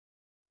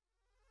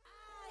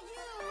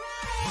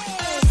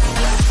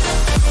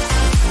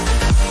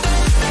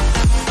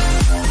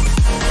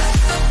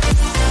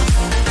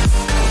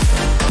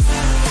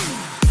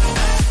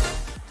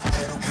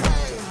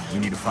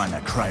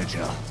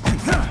cryogel.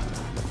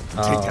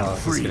 Oh, Take down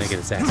he's Freeze. gonna get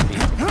his ass beat.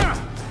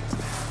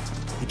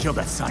 He killed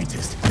that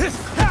scientist.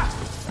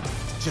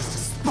 Just to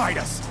spite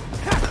us.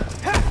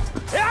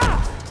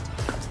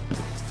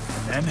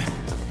 And then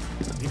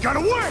he got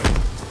away!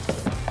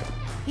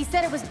 He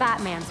said it was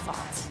Batman's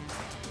fault.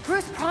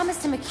 Bruce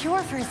promised him a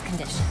cure for his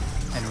condition.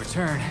 In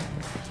return,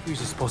 he was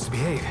just supposed to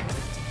behave.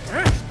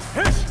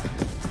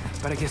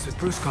 But I guess with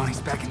Bruce gone, he's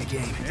back in the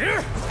game.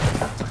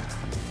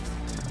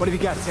 What have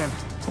you got, Tim?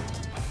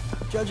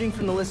 Judging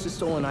from the list of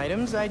stolen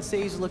items, I'd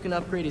say he's looking to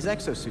upgrade his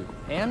exosuit.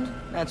 And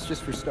that's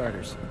just for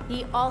starters.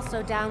 He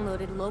also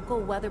downloaded local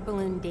weather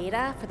balloon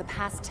data for the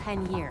past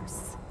 10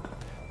 years.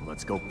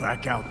 Let's go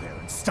back out there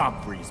and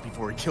stop Freeze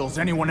before he kills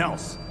anyone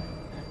else.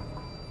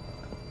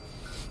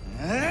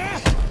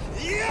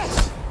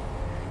 Yes!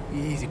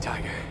 Easy,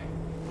 Tiger.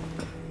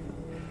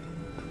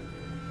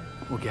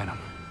 We'll get him.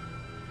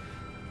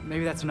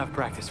 Maybe that's enough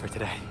practice for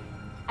today.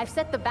 I've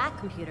set the Bat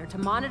computer to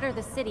monitor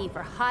the city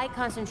for high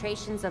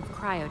concentrations of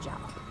cryogel.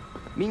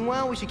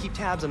 Meanwhile, we should keep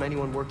tabs on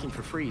anyone working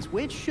for Freeze,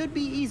 which should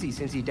be easy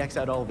since he decks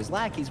out all of his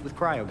lackeys with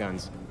cryo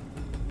guns.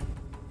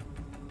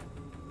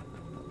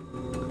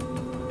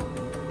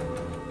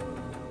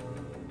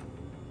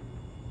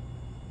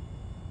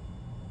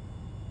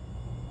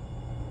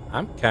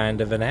 I'm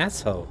kind of an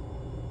asshole.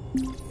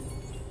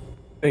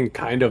 I think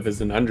kind of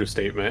is an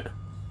understatement.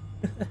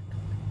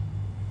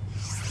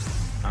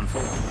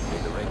 Unfortunately,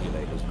 the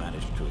regulators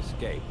managed to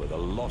escape with a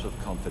lot of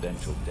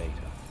confidential data.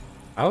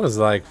 I was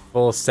like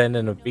full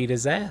sending to beat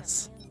his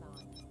ass.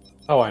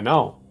 Oh, I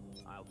know.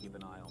 I'll keep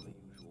an eye on the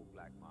usual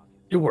black market.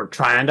 You were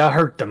trying to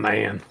hurt the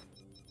man.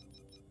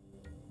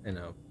 You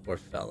know, poor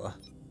fella.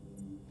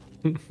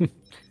 To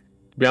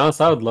be honest,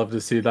 I would love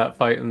to see that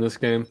fight in this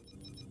game.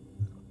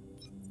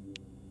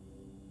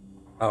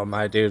 Oh,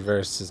 my dude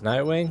versus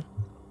Nightwing?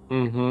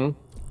 Mm-hmm.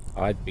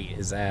 Oh, I'd beat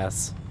his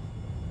ass.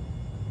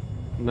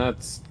 And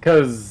that's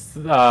because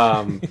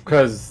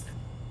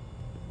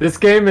this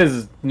game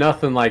is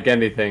nothing like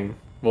anything.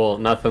 Well,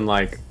 nothing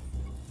like,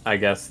 I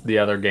guess, the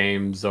other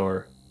games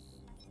or...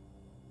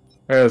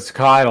 I don't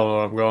know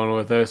where I'm going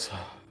with this.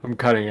 I'm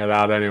cutting it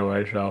out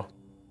anyway, so...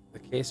 The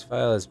case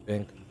file has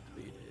been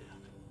completed.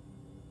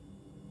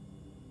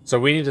 So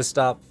we need to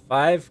stop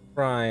 5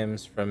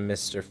 crimes from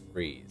Mr.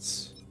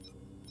 Freeze.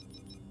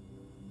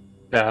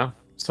 Yeah.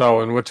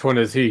 So, and which one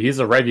is he? He's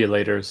a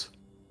regulators.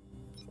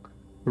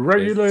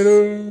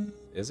 Regulator.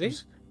 Is he?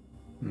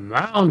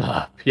 Mount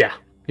up. Yeah,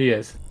 he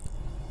is.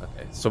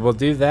 Okay, so we'll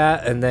do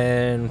that, and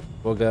then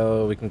we'll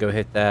go. We can go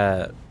hit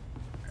that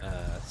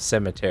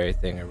cemetery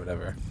thing or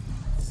whatever.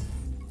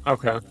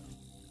 Okay.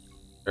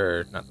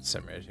 Or not the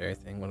cemetery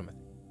thing. What am I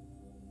thinking?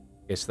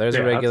 Okay, so there's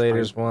Yeah, a that's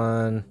regulators fine.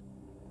 one.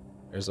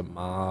 There's a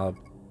mob.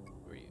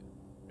 Where are you?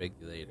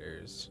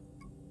 Regulators.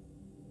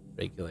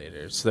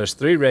 Regulators. So there's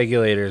 3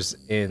 regulators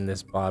in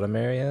this bottom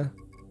area.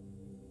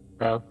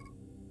 Okay.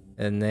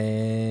 And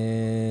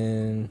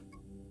then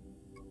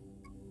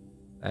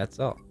that's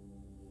all.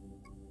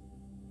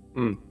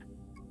 Hmm.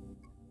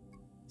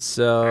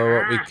 So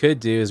what we could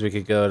do is we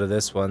could go to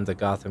this one, the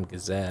Gotham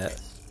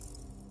Gazette.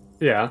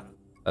 Yeah.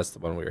 That's the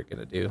one we were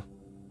gonna do.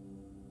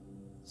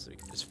 So we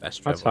can just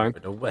fast That's travel fine. over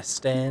to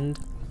West End.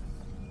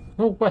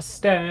 Oh,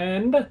 West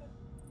End.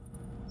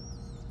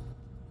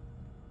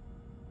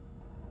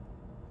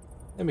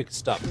 Then we can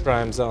stop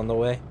crimes on the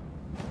way.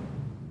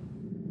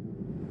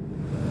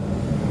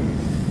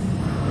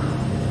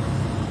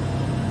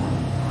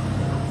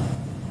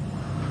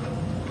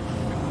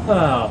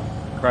 Oh,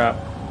 crap.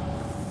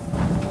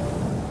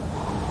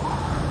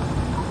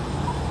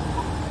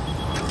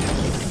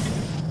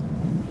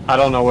 I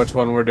don't know which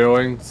one we're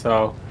doing,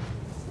 so...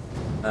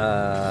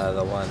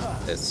 The one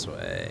this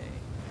way.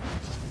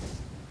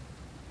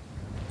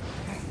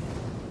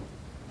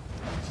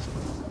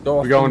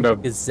 We're going to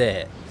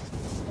Gazette.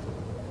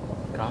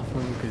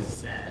 Gotham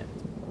Gazette.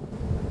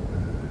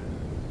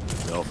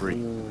 Belfry,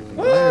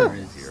 where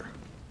is your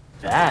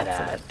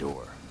that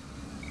door?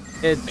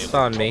 It's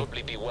on me.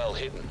 Probably be well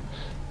hidden.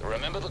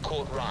 Remember the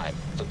court rhyme.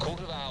 The Court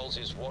of Owls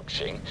is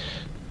watching.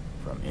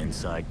 From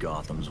inside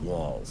Gotham's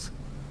walls.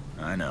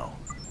 I know.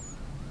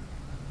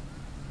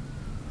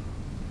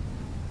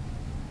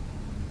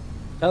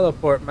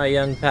 Teleport, my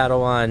young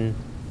Padawan.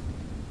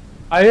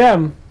 I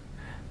am.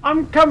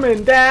 I'm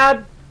coming,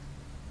 Dad.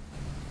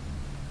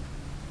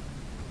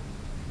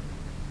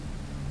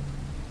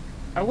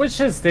 I wish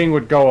this thing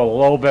would go a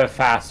little bit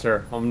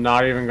faster. I'm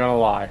not even gonna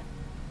lie. A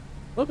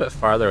little bit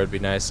farther would be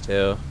nice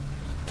too.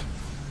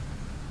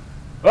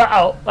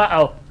 Uh-oh,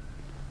 uh-oh.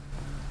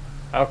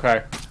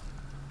 Okay,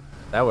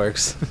 That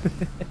works.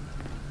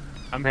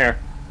 I'm here.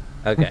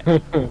 Okay.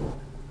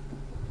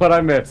 But I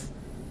missed.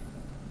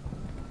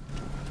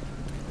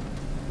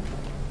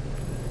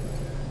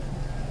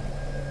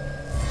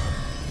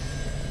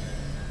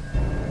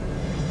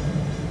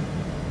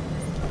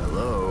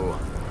 Hello.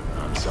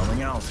 I'm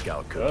selling Owl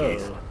Scout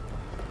cookies. Oh.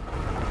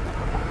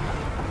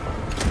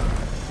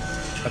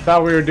 I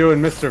thought we were doing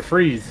Mr.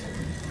 Freeze.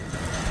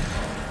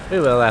 We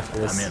will after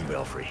this. I'm in,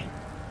 Belfry.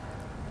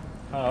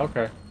 Oh,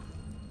 okay.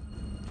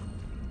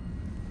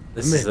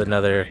 This is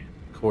another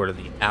Court of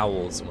the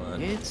Owls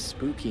one. It's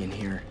spooky in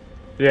here.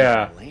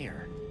 Yeah.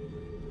 Lair.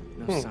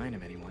 No sign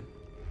of anyone.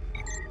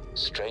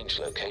 Strange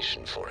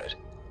location for it.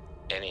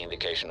 Any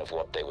indication of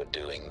what they were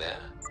doing there?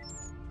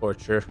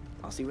 Torture.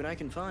 I'll see what I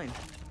can find.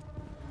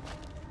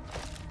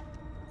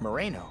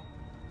 Moreno.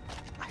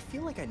 I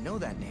feel like I know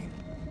that name.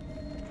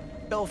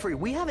 Belfry,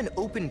 we have an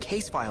open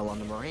case file on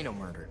the Moreno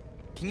murder.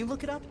 Can you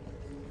look it up?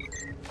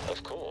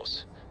 Of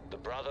course. The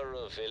brother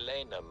of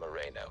Elena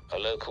Moreno, a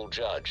local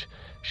judge.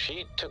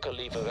 She took a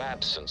leave of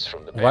absence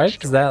from the bench Why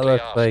does that directly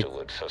look like-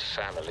 afterward for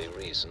family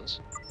reasons.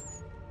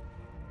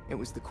 It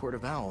was the Court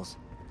of Owls.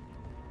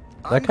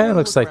 That kind of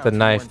looks like the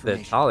knife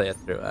that Talia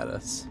threw at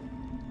us.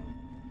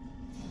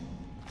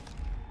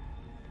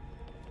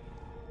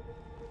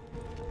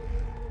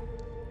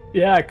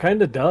 Yeah, it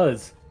kind of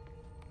does.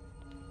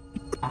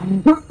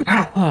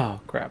 Oh,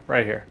 crap.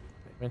 Right here.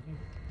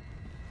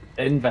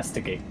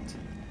 Investigate.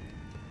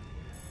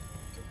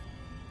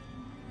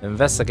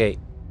 Investigate.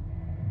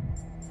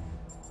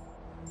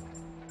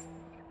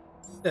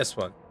 This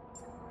one.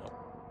 Nope.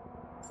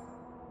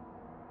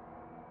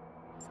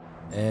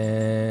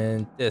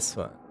 And this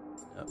one.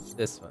 Nope.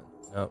 This one.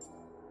 Nope.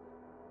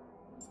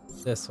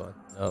 This one.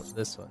 Nope.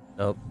 This one.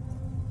 Nope.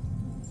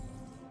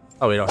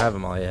 Oh, we don't have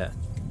them all yet.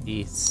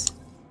 Peace.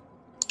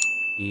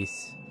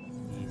 Peace.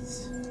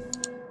 Peace.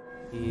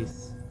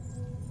 Peace.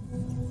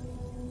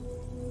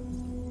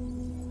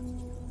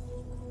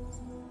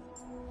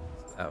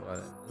 That one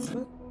and this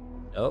one?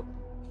 Nope.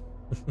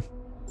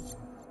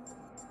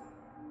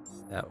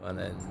 That one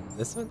and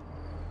this one?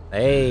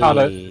 Hey! Found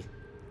it.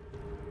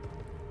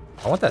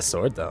 I want that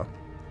sword though.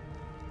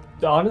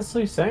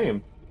 Honestly,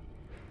 same.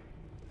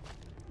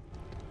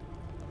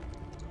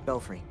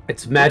 Belfry.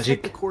 It's looks like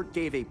magic. the court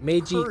gave a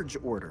Magic. purge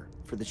order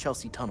for the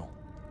Chelsea Tunnel.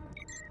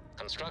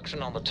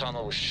 Construction on the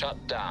tunnel was shut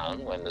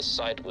down when the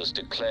site was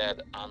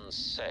declared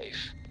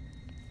unsafe.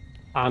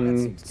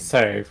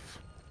 Unsafe.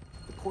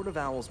 The Court of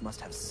Owls must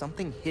have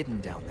something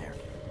hidden down there.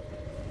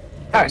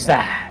 How's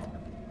that?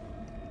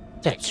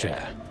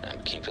 Extra.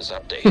 And keep us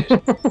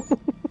updated.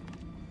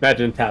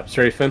 Imagine tap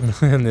strafing.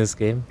 In this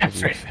game.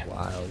 That's It'd right. be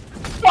Wild.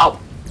 Oh!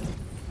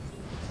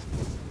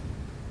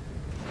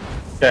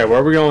 Okay, where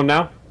are we going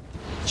now?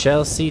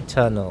 Chelsea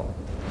Tunnel.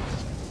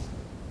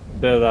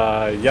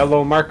 The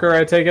yellow marker,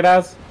 I take it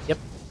as? Yep.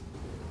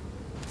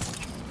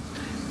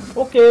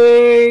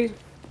 Okay.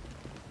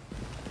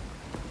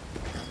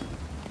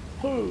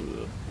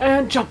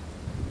 And jump.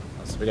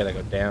 Oh, so we gotta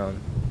go down.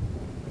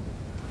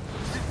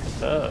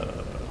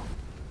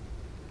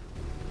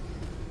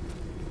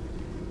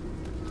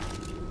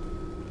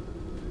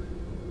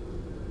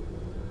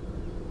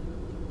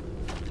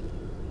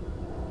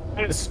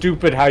 It's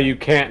stupid how you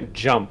can't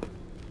jump.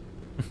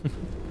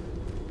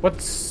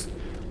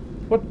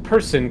 What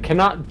person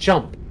cannot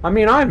jump? I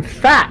mean, I'm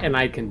fat and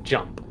I can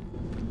jump.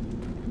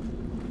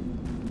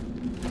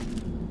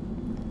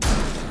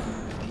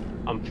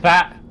 I'm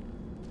fat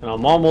and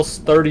I'm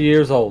almost 30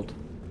 years old.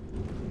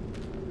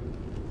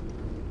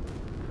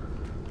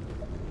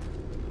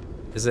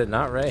 Is it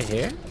not right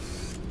here?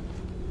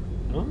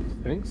 I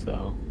don't think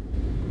so.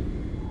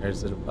 Or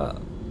is it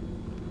above?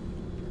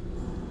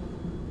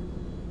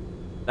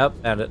 Nope,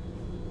 found it.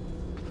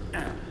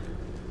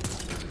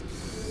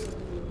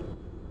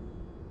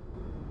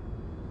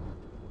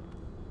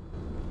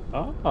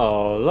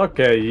 Oh, look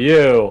at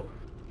you,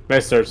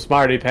 Mr.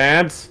 Smarty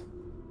Pants.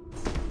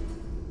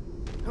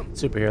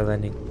 Superhero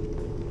landing.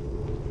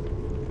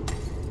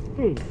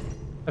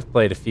 I've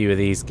played a few of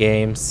these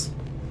games.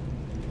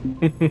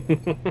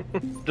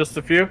 Just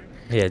a few?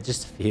 Yeah,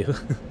 just a few.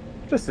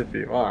 Just a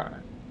few, alright.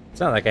 It's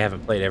not like I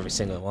haven't played every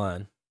single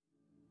one.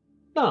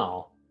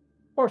 No,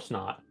 of course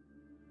not.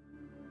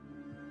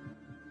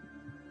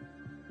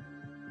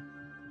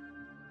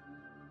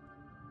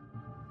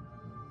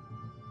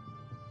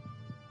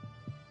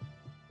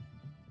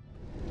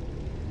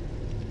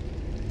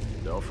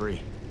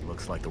 Belfry,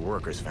 looks like the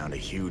workers found a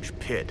huge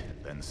pit,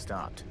 then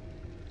stopped.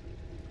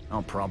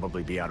 I'll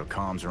probably be out of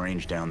comms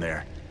range down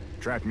there.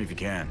 Track me if you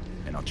can,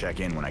 and I'll check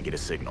in when I get a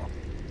signal.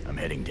 I'm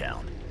heading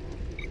down.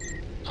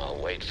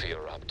 I'll wait for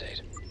your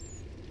update.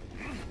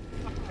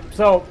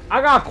 So,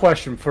 I got a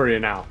question for you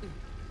now.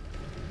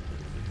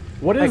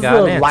 What I is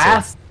got an the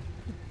answer.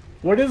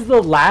 what is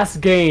the last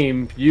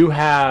game you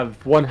have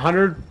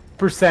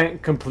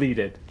 100%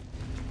 completed?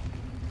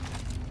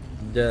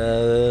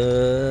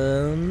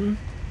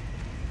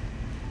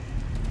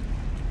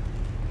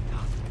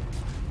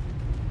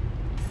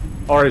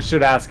 Or I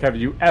should ask, have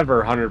you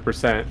ever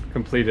 100%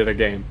 completed a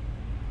game?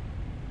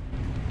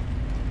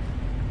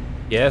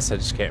 Yes, I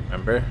just can't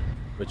remember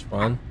which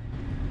one.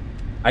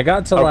 I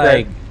got to Okay.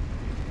 like...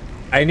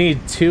 I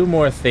need 2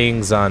 more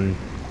things on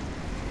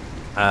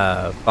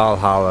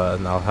Valhalla,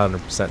 and I'll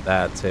 100%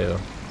 that too.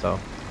 So,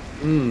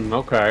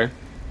 Okay.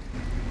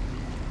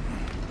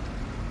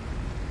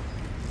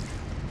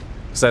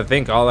 because I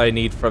think all I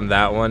need from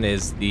that one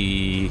is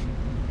the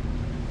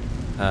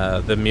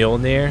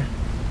Mjolnir,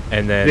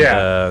 and then Yeah.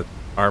 the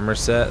armor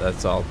set.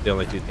 That's all. The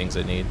only 2 things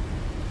I need.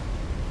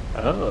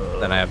 Oh.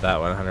 Then I have that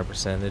one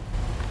 100%ed.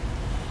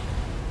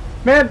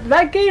 Man,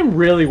 that game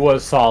really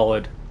was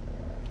solid.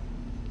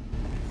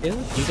 Yeah,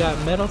 you got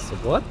metal, so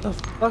what the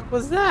fuck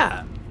was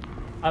that?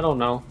 I don't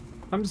know.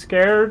 I'm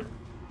scared.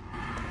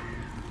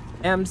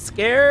 I'm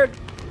scared.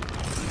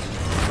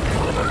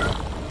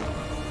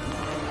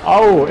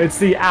 Oh, it's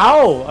the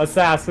owl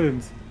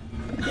assassins.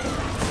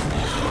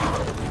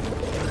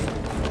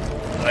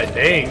 I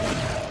think.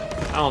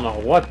 I don't know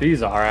what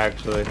these are,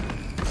 actually.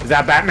 Is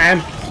that Batman?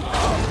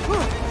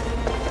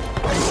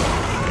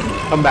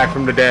 Come back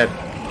from the dead.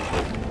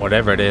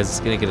 Whatever it is, it's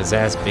gonna get his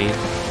ass beat.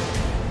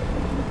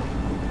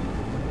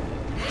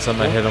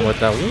 Somebody hit him with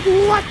that.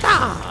 What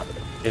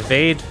the?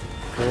 Evade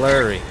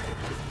flurry.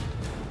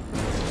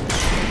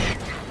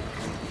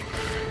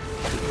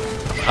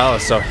 Oh,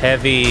 so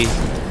heavy.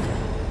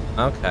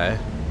 Okay.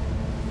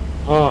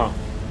 Huh.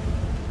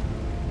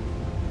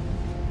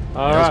 That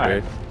was Alright.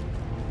 weird.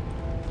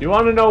 You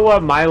want to know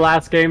what my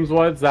last games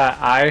was that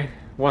I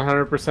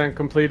 100%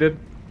 completed?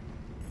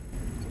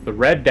 The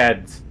Red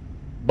Deads.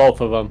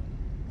 Both of them.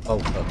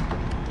 Both of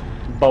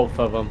them. Both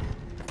of them.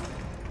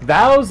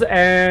 Those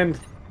and...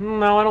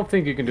 No, I don't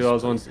think you can do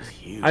those ones.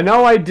 I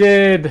know I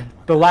did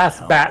the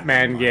last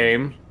Batman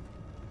game.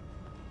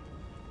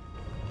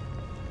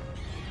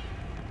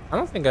 I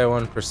don't think I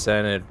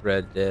 1%ed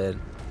Red Dead.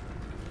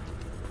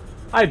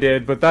 I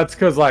did, but that's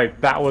because, like,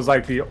 that was,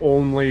 like, the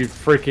only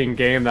freaking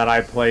game that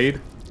I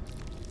played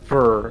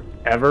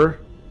forever.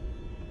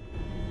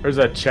 There's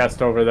a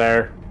chest over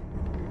there.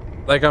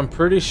 Like, I'm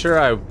pretty sure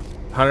I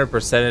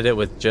 100%ed it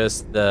with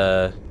just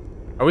the...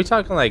 Are we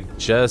talking, like,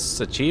 just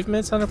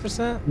achievements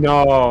 100%?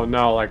 No,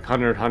 no, like,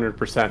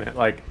 100% it.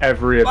 Like,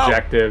 every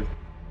objective.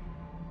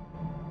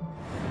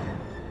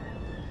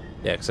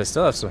 Yeah, because I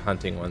still have some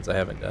hunting ones I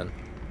haven't done.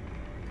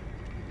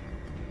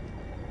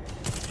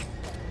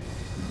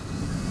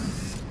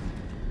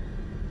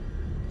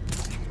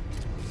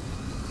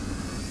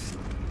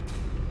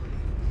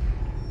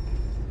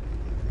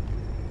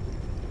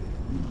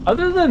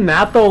 Other than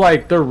that, though,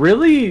 like, there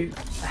really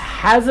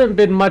hasn't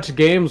been much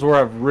games where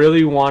I've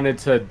really wanted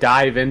to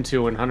dive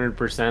into and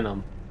 100%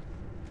 them.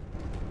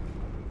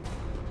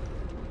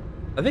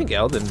 I think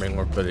Elden Ring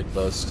we're pretty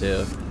close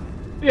to.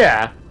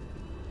 Yeah.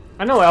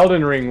 I know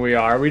Elden Ring we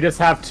are. We just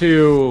have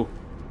to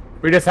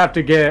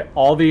get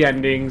all the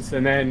endings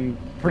and then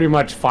pretty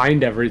much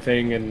find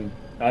everything, and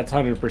that's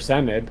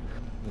 100%ed.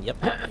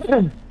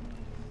 Yep.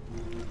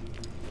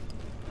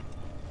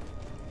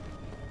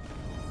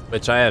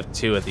 Which I have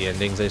 2 at the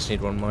endings, I just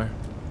need 1 more.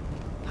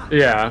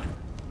 Yeah.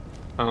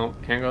 Oh,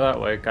 can't go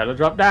that way. Gotta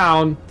drop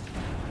down.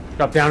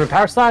 Drop down in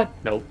power slide?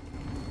 Nope.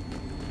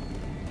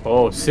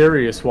 Oh,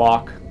 serious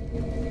walk.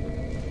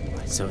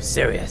 Why so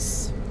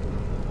serious?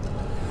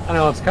 I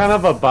know, it's kind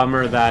of a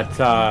bummer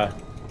that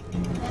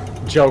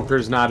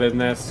Joker's not in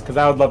this, because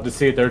I would love to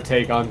see their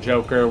take on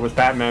Joker with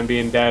Batman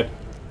being dead.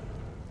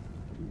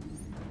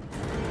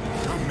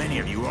 How many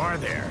of you are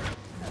there?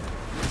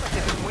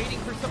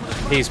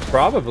 He's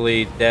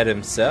probably dead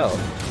himself.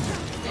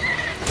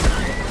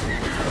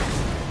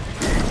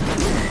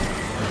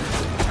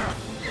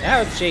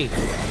 Ouchie.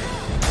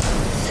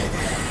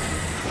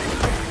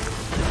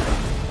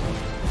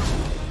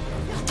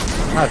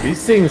 God,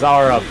 these things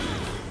are a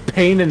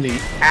pain in the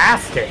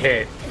ass to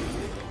hit.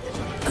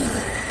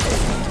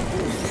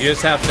 You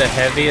just have to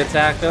heavy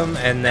attack them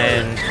and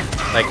then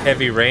like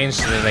heavy range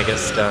and then they get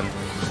stunned.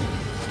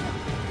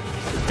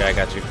 Okay, I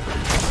got you.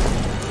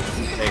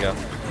 There you go.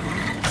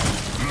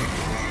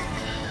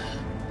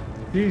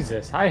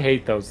 Jesus, I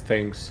hate those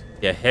things.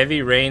 Yeah,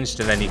 heavy ranged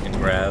and then you can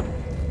grab.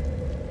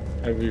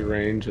 Heavy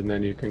range and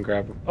then you can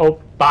grab them. Oh,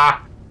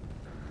 bah!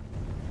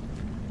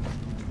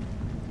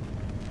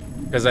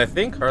 Because I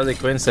think Harley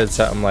Quinn said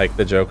something like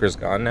the Joker's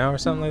gone now or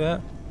something like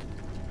that.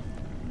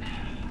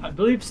 I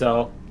believe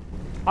so.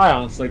 I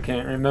honestly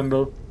can't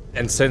remember.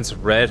 And since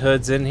Red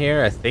Hood's in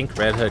here, I think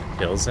Red Hood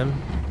kills him.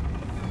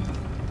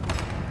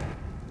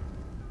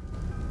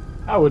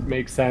 That would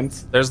make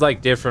sense. There's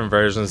like different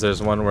versions.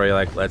 There's one where he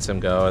like lets him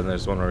go, and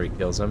there's one where he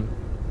kills him.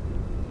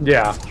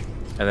 Yeah.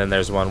 And then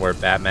there's one where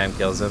Batman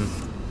kills him.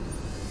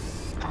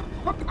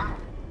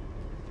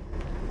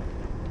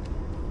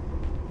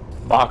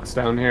 Box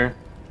down here.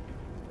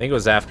 I think it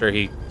was after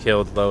he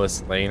killed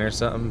Lois Lane or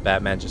something.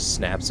 Batman just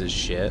snaps his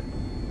shit.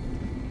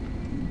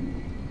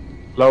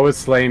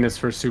 Lois Lane is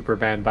for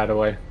Superman, by the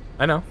way.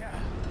 I know.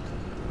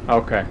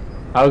 Okay.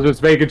 I was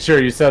just making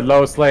sure you said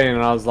Lois Lane,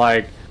 and I was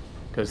like,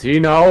 does he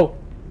know?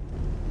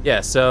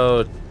 Yeah,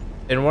 so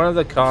in one of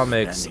the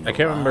comics, Spending I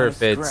can't a remember lot if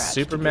of it's scratch to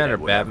Superman get or at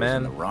whatever's in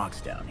Batman, the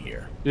rocks down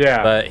here.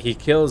 Yeah. but he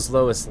kills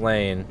Lois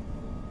Lane,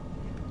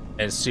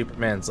 and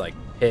Superman's like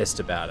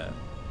pissed about it,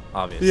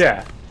 obviously.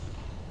 Yeah.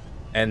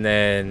 And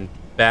then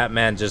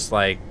Batman just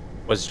like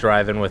was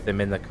driving with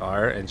him in the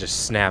car and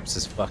just snaps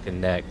his fucking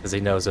neck because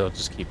he knows he'll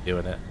just keep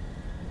doing it.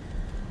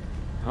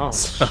 Oh,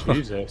 So-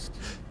 Jesus.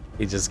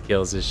 He just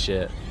kills his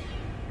shit.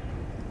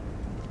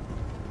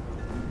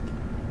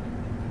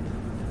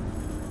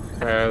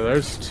 Okay,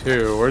 there's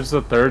 2. Where's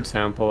the 3rd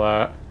sample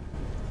at?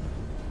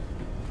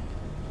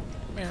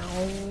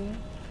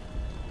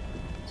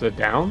 Is it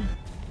down?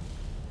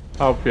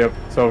 Oh, yep,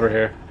 it's over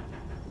here.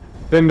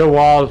 Thin the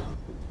wall.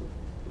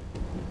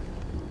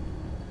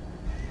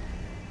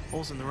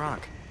 Holes in the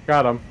rock.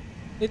 Got him.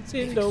 It's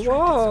in They've the extracted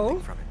wall.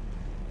 something from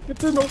it.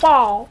 It's in the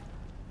wall.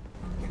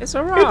 It's a It's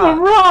a rock.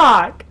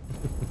 rock.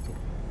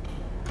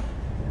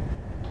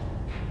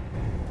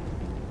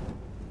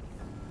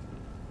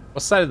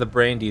 What side of the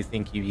brain do you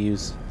think you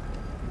use?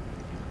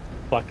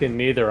 Fucking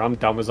neither. I'm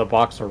dumb as a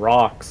box of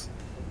rocks.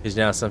 Because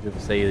now some people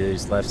say you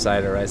use left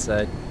side or right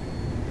side.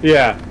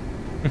 Yeah.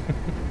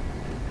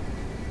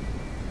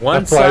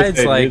 One That's why I side's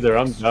say like neither.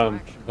 I'm dumb.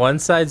 one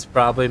side's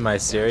probably my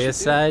serious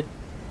side,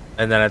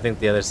 and then I think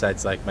the other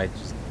side's like my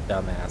just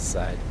dumbass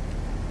side.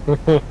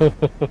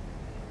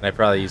 And I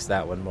probably use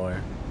that one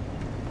more.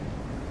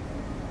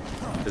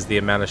 Because the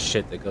amount of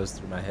shit that goes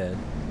through my head.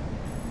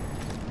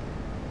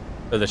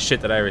 Or the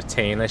shit that I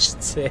retain, I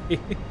should say.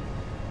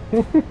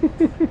 So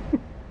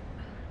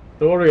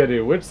what are we gonna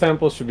do? Which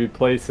sample should be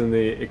placed in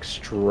the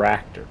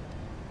extractor?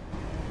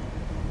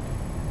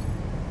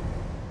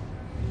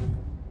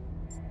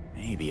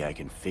 Maybe I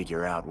can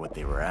figure out what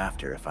they were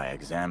after if I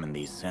examine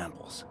these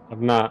samples.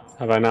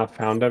 Have I not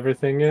found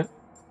everything yet?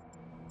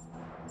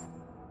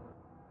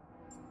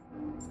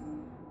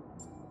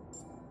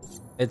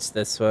 It's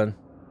this one.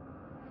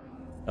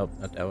 Nope,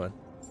 not that one.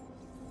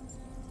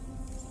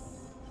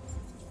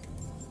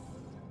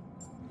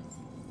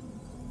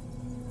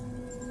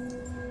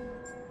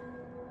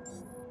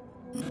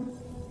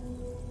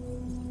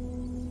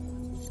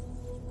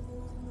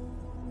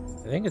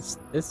 I think it's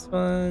this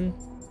one.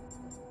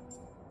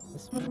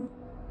 This one?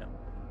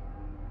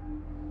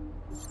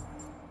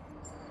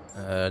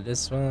 No.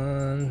 This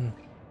one.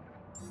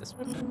 This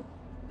one?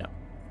 No.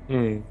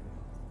 Hmm.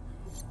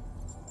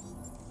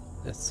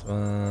 This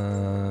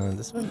one.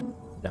 This one?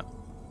 No.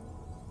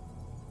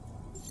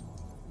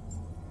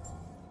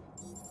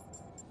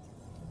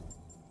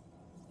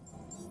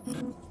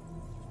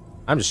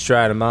 I'm just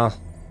trying them all.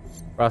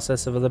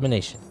 Process of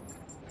elimination.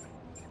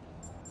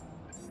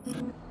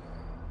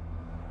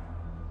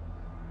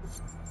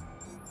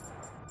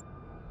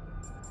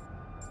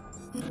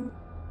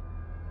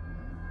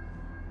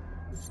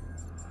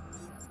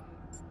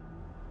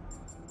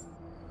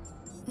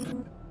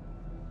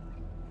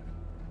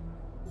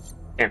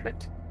 Damn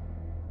it.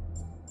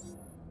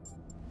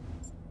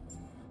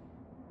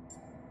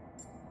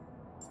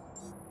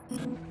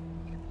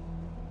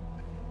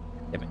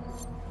 Damn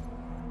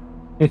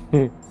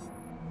it.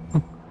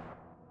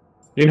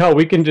 You know,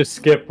 we can just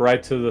skip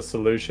right to the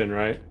solution,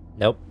 right?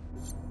 Nope.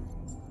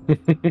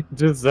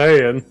 Just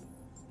saying.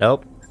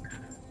 Nope.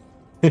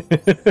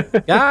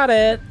 Got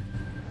it.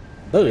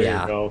 Oh There you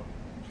yeah. go.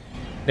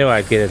 Knew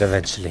I'd get it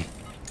eventually.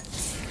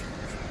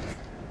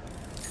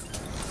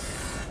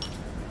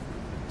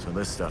 So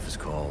this stuff is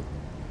called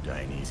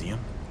Dionysium?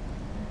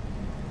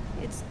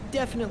 It's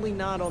definitely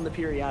not on the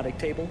periodic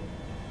table.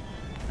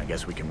 I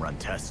guess we can run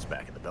tests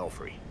back at the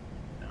Belfry.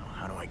 Now,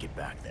 how do I get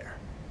back there?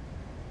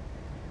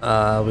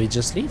 We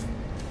just leave.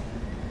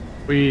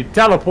 We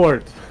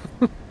teleport.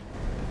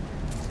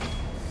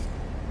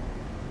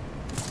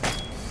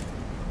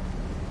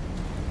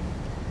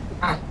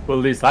 Well,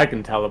 at least I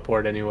can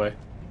teleport anyway.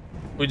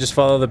 We just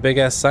follow the big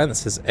ass sign that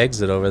says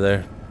exit over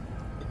there.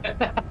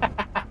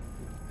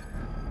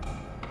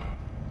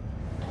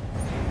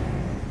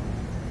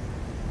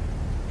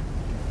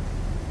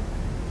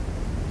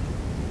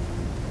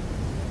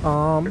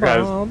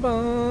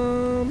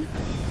 Bum.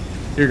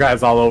 You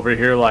guys all over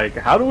here like,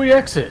 how do we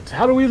exit?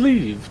 How do we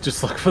leave?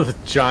 Just look for the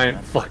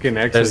giant fucking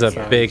exit There's a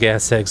sign. big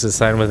ass exit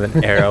sign with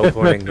an arrow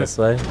pointing this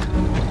way.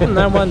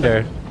 No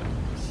wonder.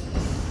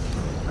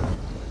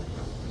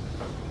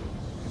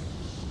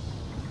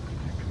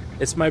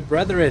 It's my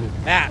brethren,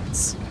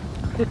 bats.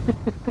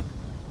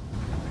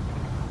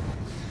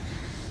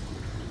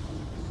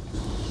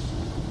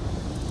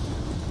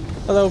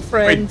 Hello,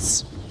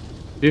 friends.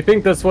 Do you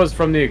think this was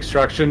from the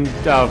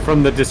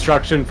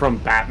destruction from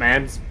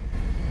Batman's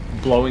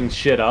blowing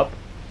shit up?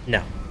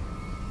 No.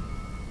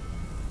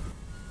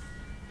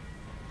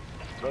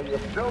 So you're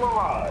still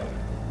alive.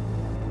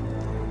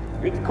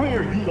 It's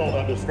clear you don't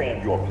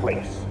understand your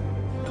place.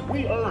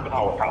 We earned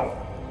our power.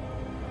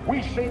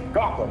 We shaped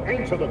Gotham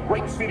into the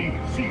great city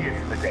she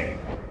is today.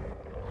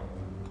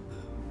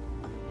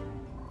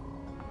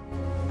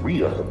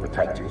 We are the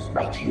protectors,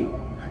 not you.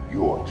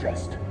 You're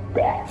just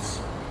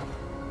bats.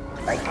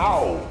 And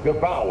I'll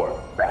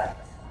devour bats.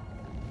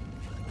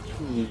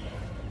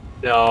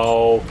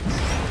 No.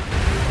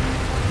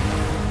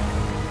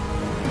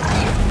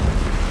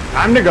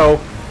 Time to go.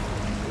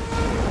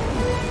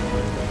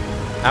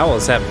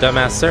 Owls have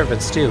dumbass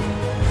servants too.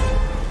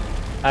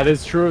 That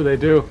is true, they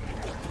do.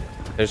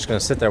 They're just gonna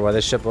sit there while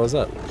this shit blows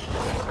up.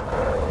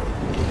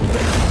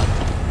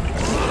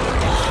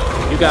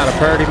 You got a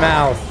purty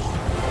mouth.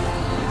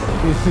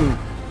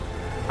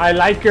 I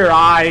like your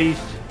eyes.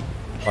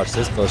 Watch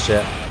this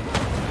bullshit.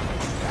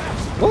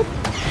 Whoop.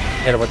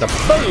 Hit it with a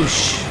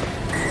boosh.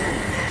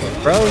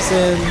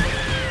 Frozen.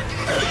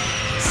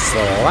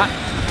 Slap.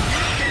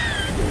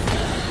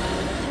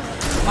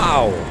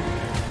 Wow.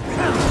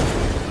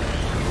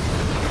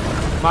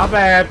 My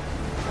bad.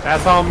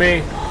 That's on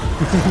me.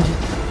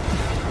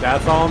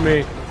 That's on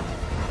me.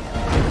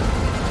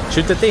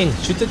 Shoot the thing!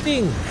 Shoot the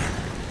thing!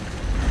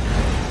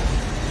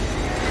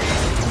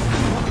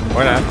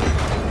 Or not.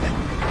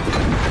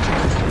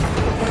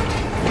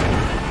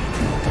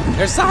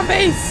 There's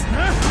zombies!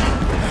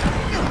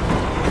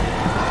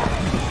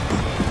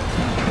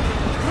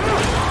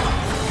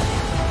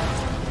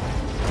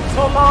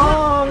 So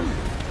long!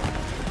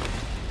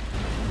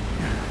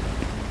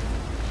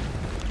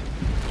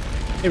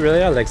 They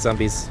really are like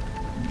zombies.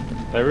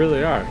 They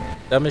really are.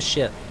 Dumb as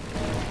shit.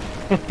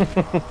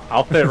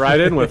 I'll fit right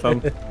in with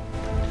them.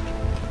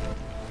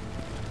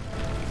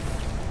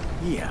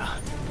 Yeah,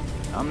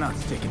 I'm not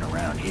sticking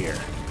around here.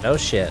 No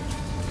shit.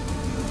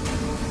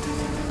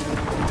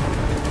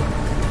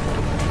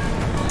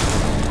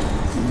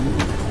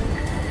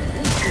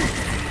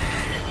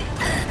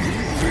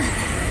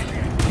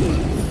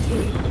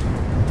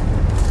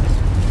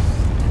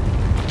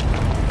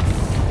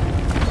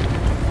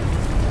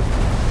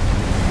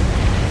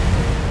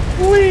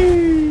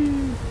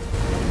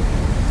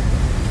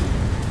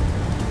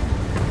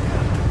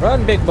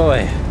 Run, big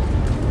boy.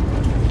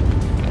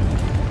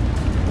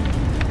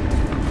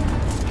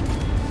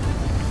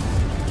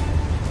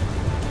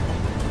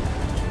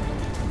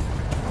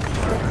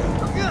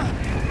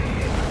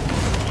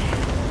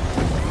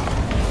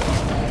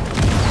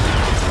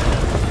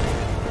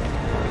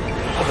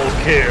 Double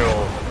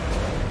kill.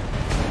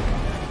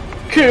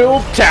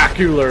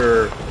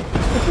 Kill-tacular.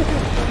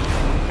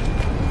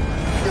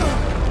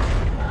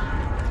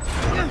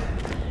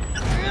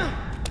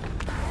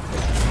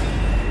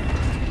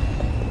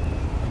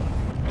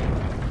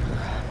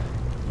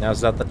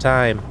 Now's not the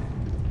time.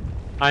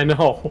 I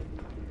know.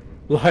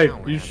 Like,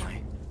 you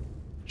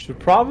should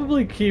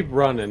probably keep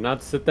running,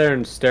 not sit there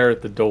and stare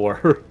at the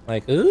door.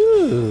 Like,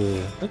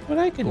 ooh, look what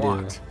I can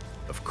Blocked.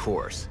 Of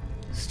course.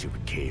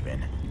 Stupid cave-in.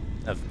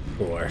 do. Of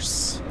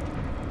course.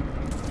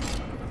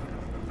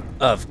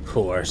 Of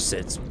course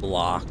it's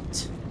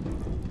blocked.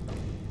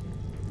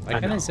 Why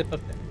can't I zip up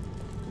there?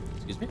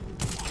 Excuse me?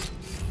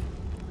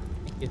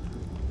 Thank you.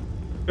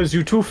 Because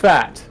you're too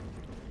fat.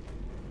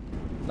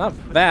 Not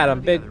fat,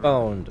 I'm big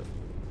boned.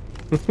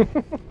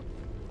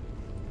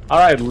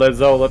 Alright,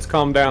 Lizzo, let's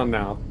calm down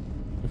now.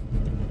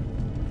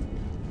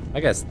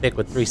 I got thick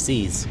with 3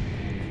 C's.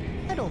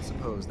 I don't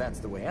suppose that's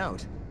the way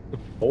out.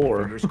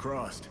 Or Fingers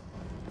crossed.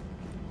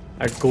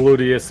 that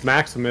gluteus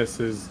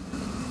maximus is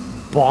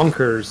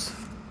bonkers.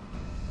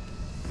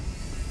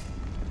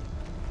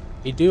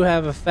 You do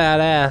have a fat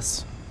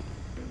ass.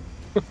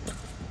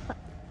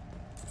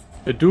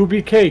 It do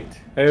be caked.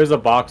 Hey, there's a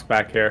box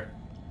back here.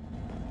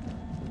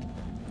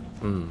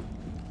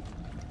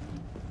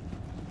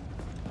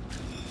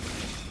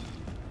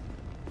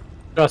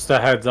 Just a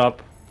heads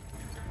up.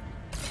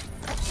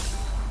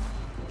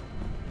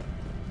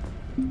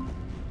 I'm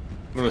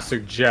gonna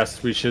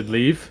suggest we should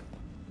leave.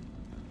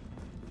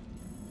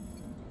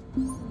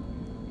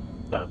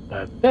 Because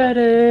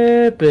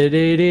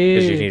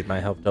you need my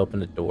help to open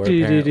the door,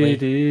 apparently.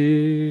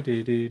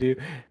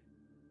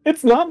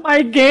 It's not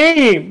my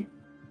game!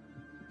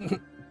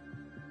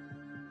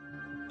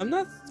 I'm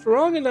not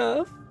strong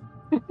enough.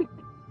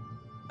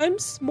 I'm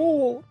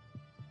small.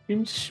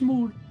 I'm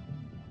small.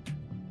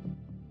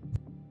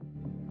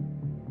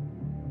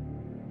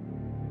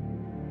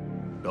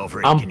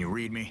 Belfry, I'm can you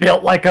read me?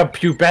 built like a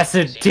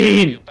pubescent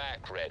teen!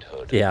 Back, Red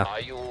Hood. Yeah.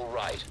 Are you all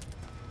right?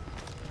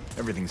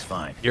 Everything's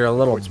fine. You're a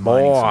little Ford's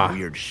mining some boy.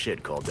 weird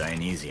shit called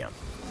Dionysium.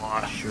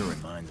 Sure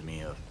reminds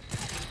me of...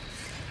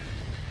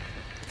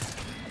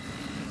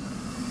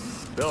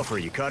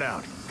 Belfry, you cut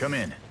out. Come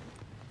in.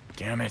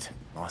 Damn it.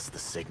 Lost the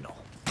signal.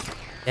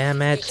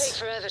 Damn You take it.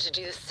 forever to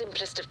do the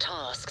simplest of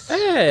tasks.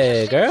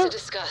 Hey, If girl. things to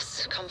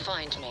discuss, come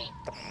find me.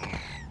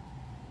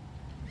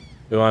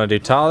 We want to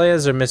do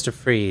Talia's or Mr.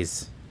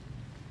 Freeze?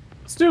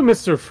 Let's do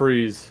Mr.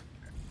 Freeze.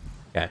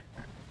 Okay.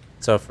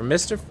 So for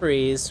Mr.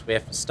 Freeze, we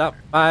have to stop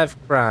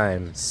 5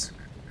 crimes.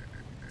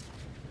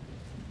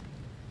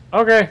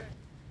 Okay.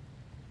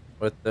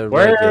 With the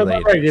Where are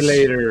regulators. the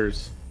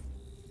regulators?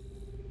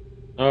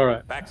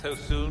 Alright. Back so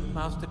soon,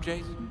 Master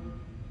Jason?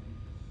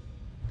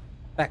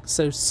 Back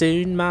so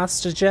soon,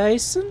 Master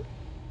Jason?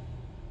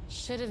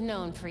 Should have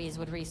known Freeze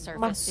would resurface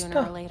Master.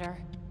 sooner or later.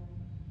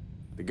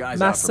 The guy's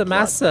Massa, out for blood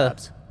massa.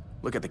 labs.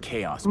 Look at the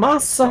chaos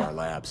Massa. in our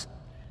labs.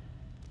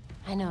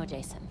 I know,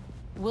 Jason.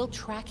 We'll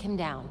track him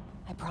down.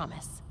 I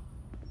promise.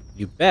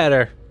 You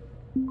better.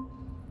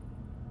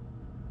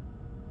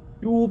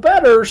 You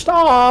better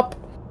stop!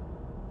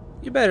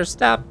 You better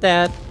stop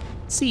that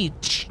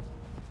siege.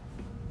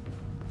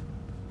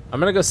 I'm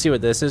gonna go see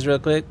what this is real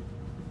quick,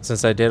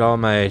 since I did all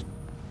my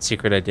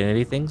secret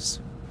identity things.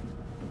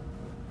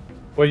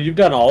 Well, you've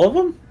done all of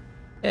them?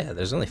 Yeah,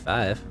 there's only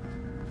 5.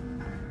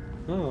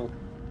 Oh.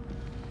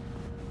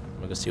 I'm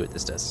gonna go see what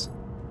this does.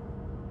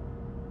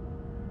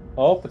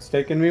 Oh, it's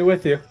taking me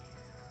with you.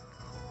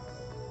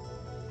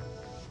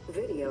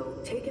 Video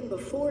taken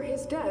before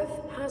his death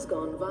has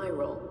gone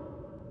viral.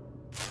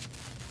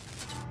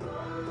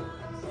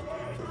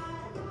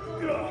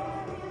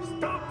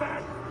 Stop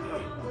that!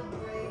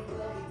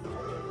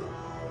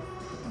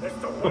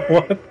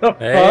 What the fuck?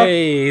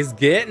 Hey, he's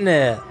getting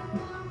it.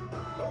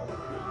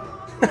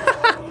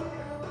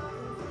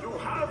 You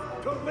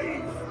have to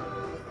leave.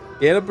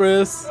 Get it,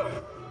 Bruce.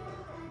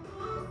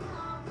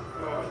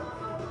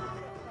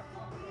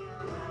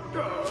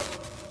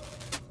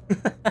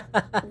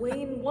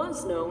 Wayne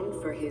was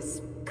known for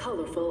his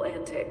colorful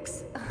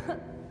antics.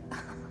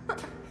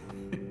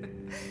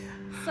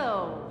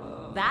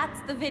 So, that's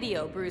the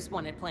video Bruce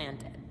wanted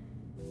planted.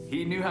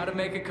 He knew how to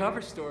make a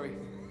cover story.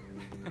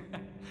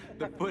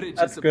 The footage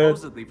That's is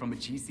supposedly from a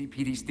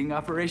GCPD sting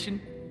operation.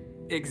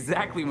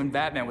 Exactly when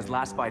Batman was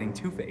last fighting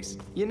Two-Face.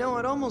 You know,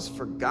 I'd almost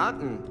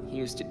forgotten he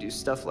used to do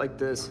stuff like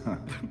this.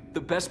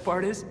 The best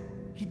part is,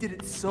 he did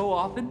it so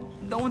often,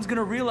 no one's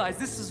gonna realize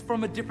this is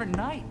from a different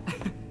night.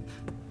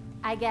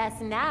 I guess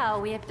now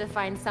we have to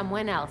find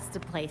someone else to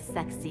play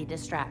sexy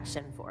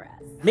distraction for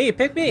us. Me,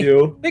 pick me.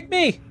 You. Pick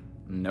me.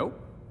 Nope.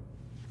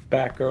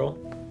 Batgirl.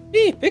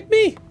 Me, pick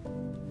me.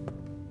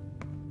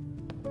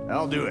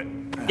 I'll do it.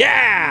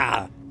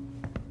 Yeah.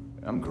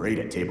 I'm great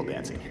at table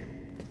dancing.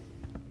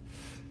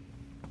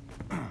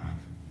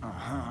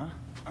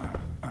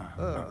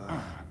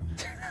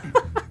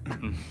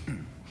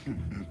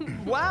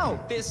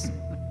 Wow, this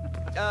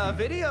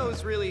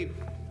video's really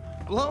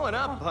blowing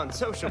up on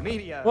social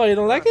media. Well, you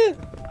don't like it?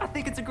 I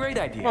think it's a great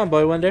idea. Come on,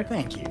 Boy Wonder.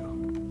 Thank you.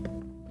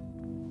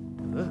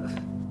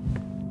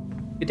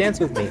 You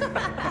dance with me.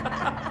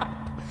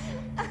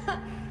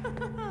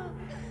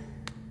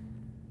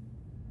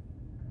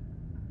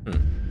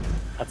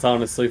 That's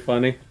honestly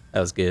funny. That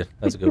was good.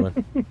 That was a good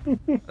one.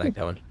 I like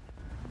that one.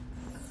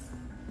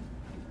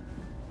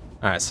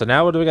 Alright, so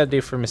now what do we gotta do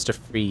for Mr.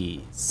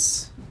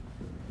 Freeze?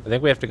 I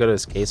think we have to go to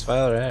his case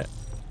file, right?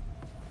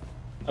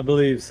 I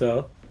believe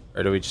so.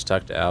 Or do we just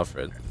talk to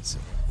Alfred?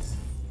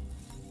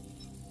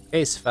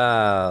 Case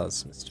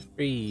files, Mr.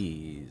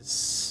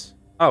 Freeze.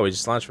 Oh, we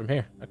just launched from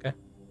here. Okay.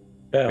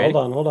 Yeah, Ready?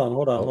 hold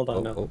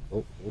on now.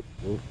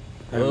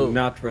 Oh. I'm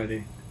not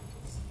ready.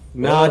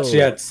 Not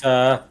yet,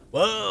 sir.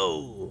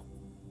 Whoa.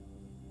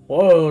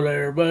 Whoa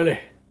there, buddy.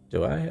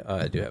 Do I? Oh,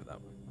 I do have that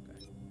one.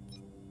 Okay.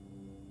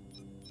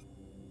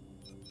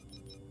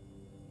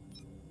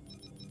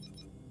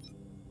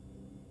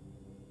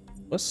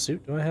 What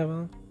suit do I have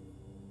on?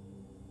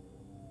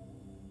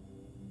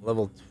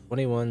 Level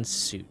 21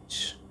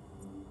 suit.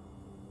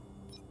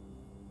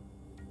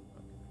 Okay.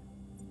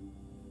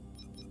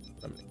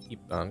 I'm gonna keep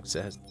it on because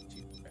it has the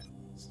 2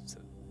 graphics.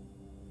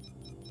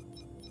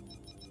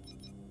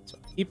 So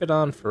keep it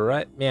on for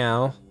right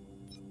now.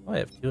 Oh, I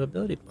have 2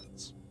 ability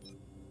points.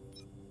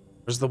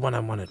 Where's the one I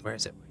wanted? Where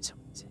is it? Where is it?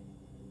 Where is it?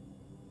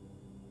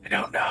 I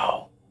don't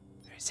know.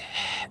 Where is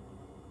it?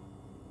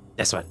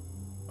 This one.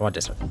 I want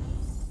this one.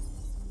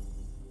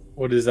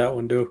 What does that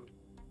one do?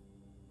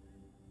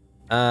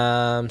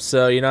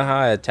 So you know how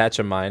I attach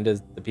a mine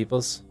to the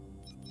people's?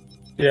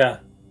 Yeah.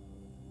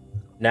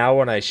 Now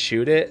when I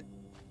shoot it,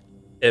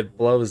 it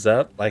blows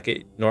up like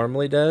it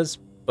normally does,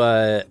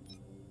 but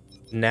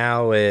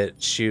now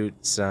it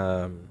shoots,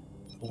 Oh.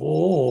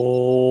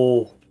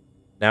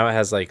 now it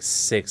has like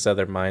 6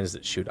 other mines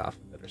that shoot off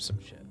of it or some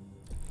shit.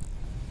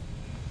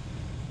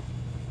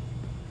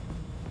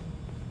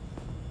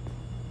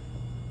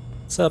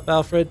 What's up,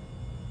 Alfred?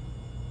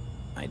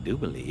 I do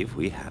believe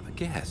we have a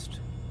guest.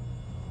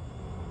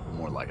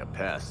 More like a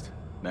pest.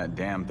 That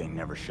damn thing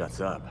never shuts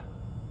up.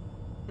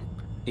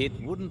 It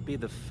wouldn't be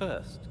the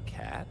first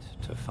cat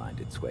to find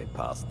its way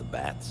past the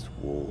bat's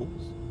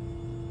walls.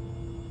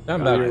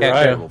 I'm about You're cat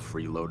right. show. Little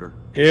freeloader.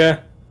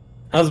 Yeah.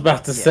 I was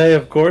about to say,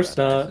 of course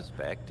I not.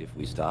 suspect if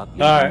we start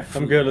Alright,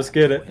 I'm good, let's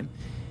get it.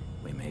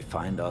 We may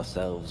find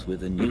ourselves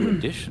with a new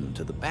addition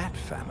to the Bat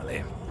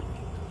family.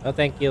 Oh,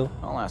 thank you.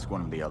 I'll ask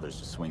one of the others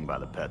to swing by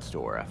the pet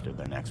store after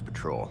their next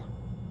patrol.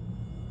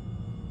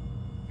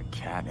 A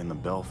cat in the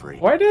belfry.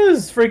 Why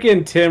does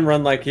freaking Tim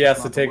run like he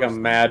has to take a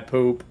mad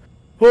poop?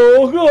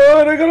 Oh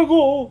god, I gotta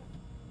go.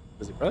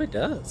 Because he probably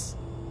does.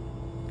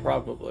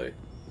 Probably.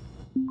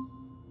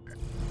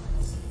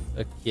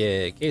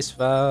 Okay, case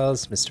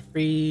files, Mr.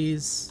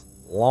 Freeze,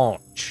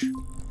 launch.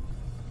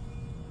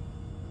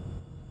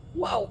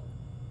 Wow.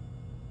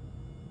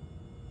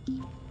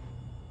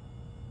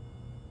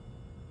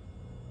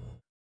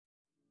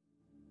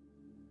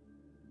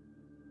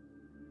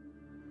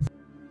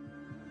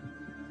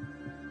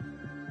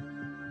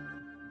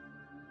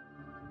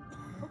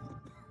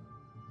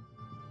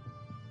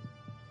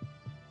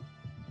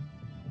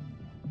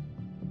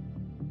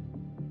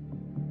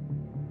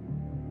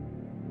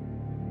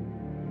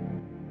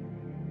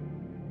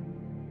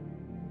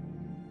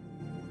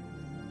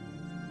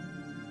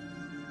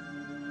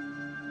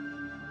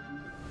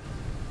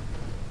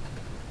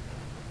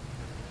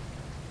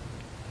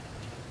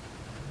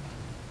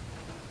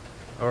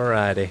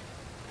 Alrighty.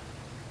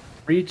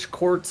 Reach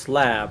Court's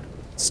lab.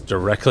 It's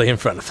directly in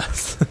front of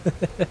us.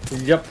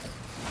 Yep.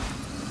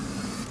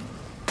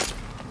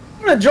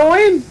 I'm gonna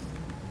join.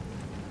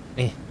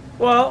 Eh.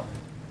 Well,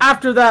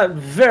 after that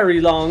very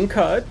long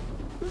cut,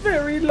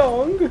 very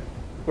long,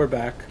 we're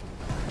back.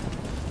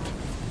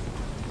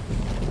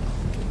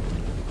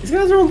 These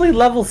guys are only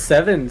level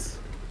 7s.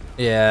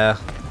 Yeah.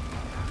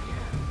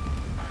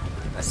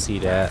 I see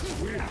that.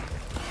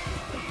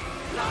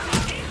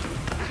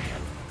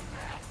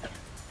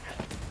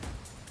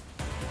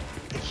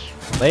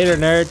 Later,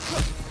 nerd.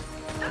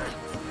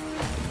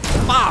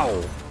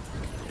 Wow.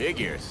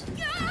 Figures.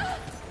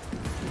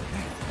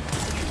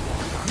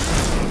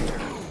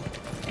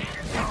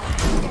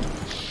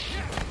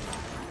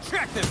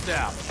 Check this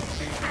out.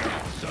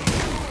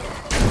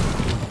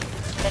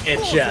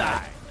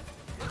 Headshot.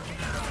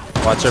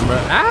 Watch him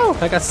run. Ow!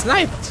 I got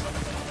sniped.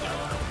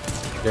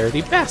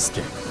 Dirty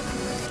bastard.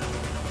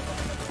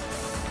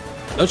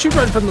 Don't you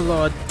run from the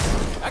Lord.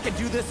 I could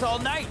do this all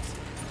night.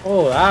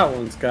 Oh, that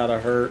one's gotta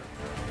hurt.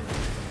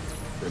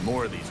 The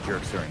more of these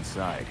jerks are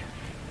inside.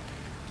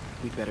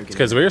 We better get.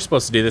 Because we were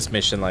supposed to do this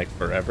mission like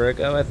forever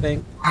ago, I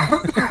think.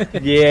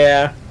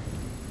 Yeah.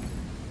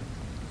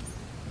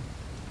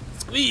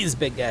 Squeeze,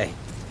 big guy.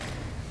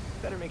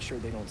 Better make sure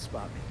they don't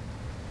spot me.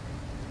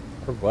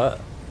 For what?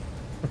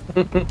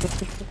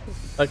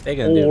 Fuck, they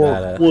gonna do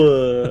that?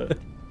 What?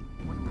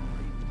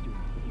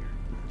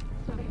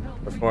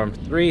 Perform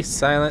 3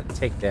 silent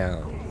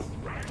takedowns.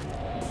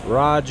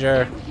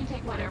 Roger. We can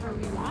take whatever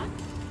we want.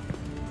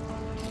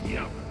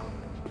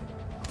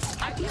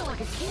 I feel like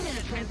a kid in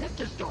a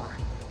transistor store.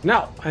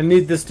 No, I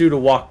need this dude to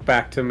walk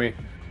back to me.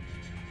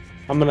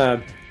 I'm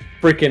gonna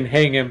freaking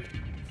hang him.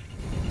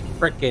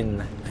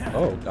 Frickin'.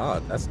 Oh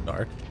god, that's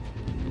dark.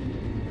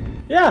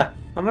 Yeah,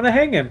 I'm gonna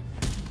hang him.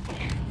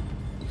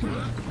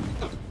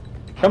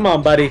 Come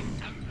on, buddy.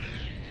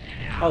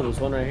 Oh, there's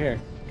one right here.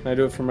 Can I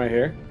do it from right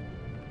here?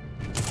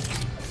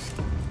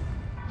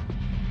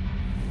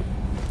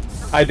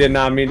 I did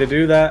not mean to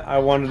do that. I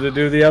wanted to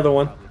do the other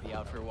one. Be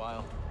out for a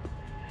while.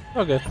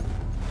 Oh, good.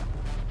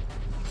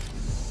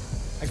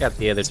 I got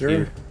the other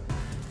two.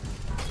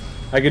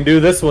 I can do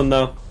this one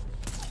though.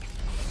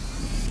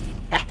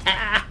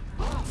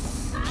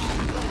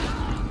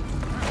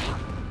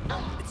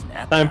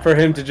 Time for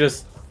him to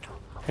just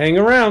hang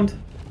around.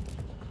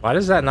 Why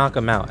does that knock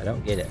him out? I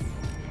don't get it.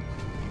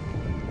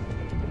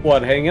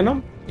 What, hanging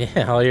them?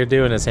 Yeah, all you're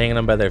doing is hanging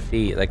them by their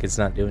feet, like it's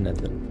not doing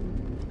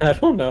nothing. I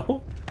don't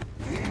know.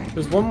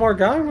 There's one more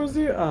guy, was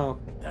he? Oh.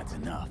 That's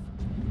enough.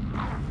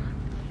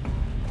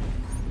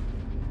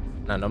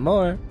 Not no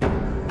more.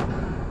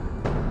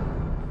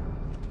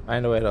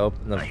 Find a way to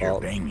open the I hear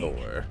vault banging.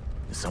 door.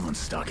 Is someone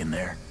stuck in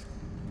there?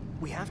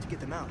 We have to get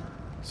them out.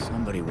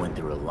 Somebody went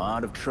through a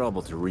lot of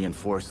trouble to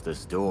reinforce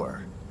this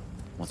door.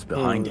 What's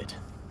behind it?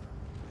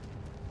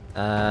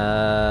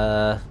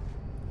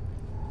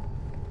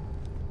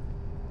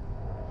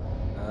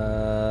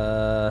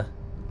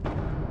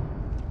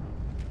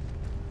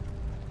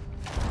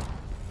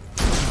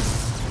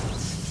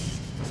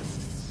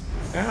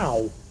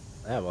 Ow.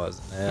 That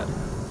wasn't it.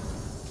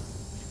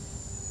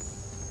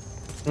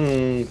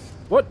 Hmm.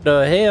 What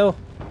the hell?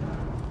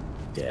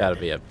 Dead. Gotta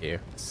be up here.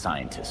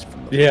 Scientist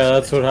from the Yeah,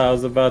 that's what I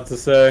was about to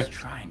say.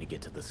 trying to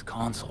get to this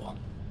console.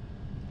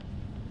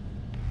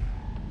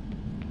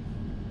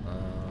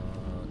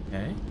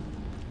 Okay.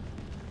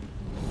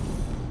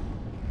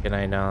 Can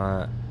I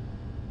not?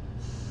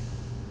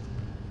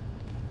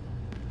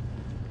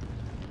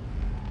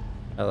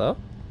 Hello?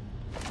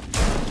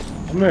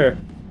 Come here.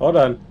 Hold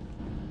on.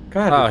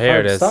 God, Oh, here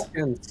it is. Stop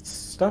getting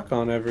stuck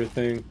on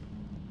everything.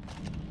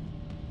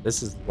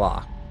 This is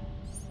locked.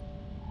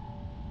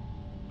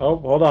 Oh,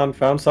 hold on.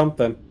 Found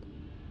something.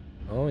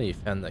 Oh, you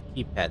found the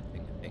keypad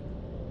thing, I think.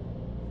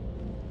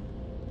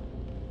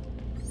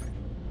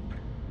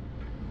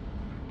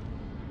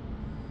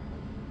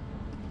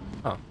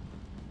 Oh.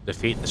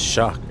 Defeat the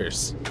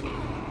shockers.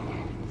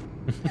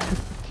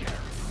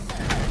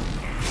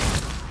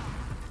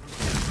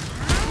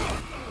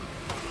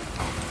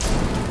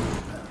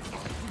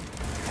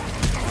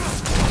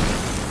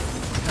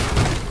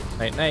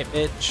 Night night,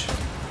 bitch.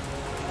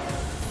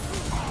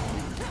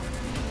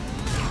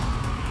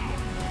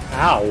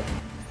 Ow.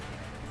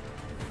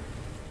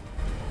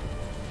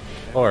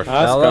 Poor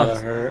That's fella. gotta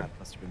hurt.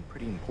 Must have been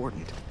pretty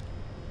important.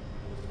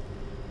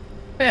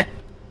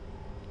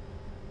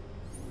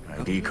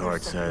 ID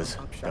card says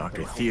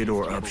Dr.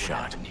 Theodore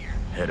Upshot,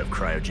 head of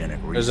cryogenic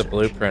research. There's a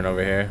blueprint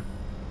over here.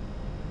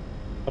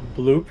 A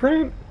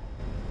blueprint?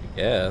 I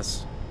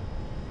guess.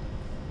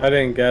 I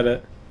didn't get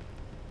it.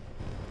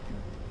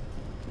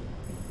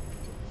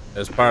 It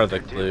was part of the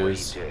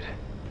clues. Did,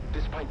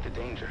 despite the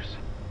dangers.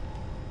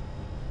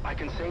 I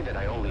can say that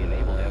I only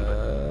enabled him,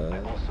 but I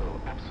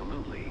also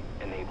absolutely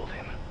enabled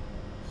him.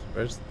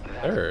 Where's the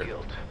That's third?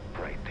 guilt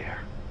right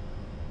there.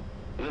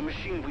 The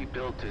machine we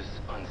built is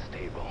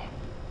unstable,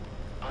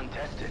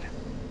 untested.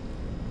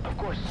 Of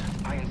course,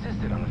 I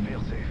insisted on a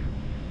failsafe,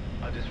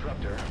 a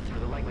disruptor for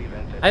the likely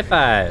event that High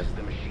five.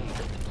 the machine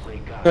that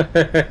played God.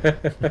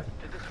 The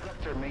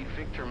disruptor made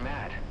Victor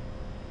mad.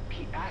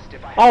 He asked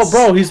if I Oh,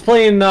 bro, he's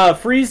playing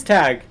freeze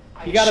tag.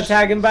 You gotta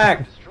tag him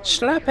back.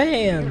 Slap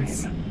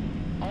hands.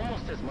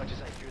 almost as much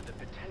as I fear the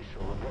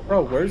potential of what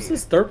Bro, where's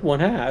this third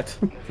one at?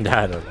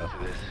 I don't know.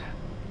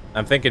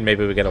 I'm thinking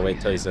maybe we gotta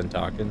wait till he's done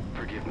talking.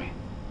 Forgive me.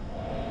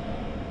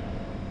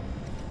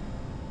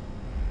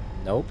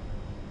 Nope.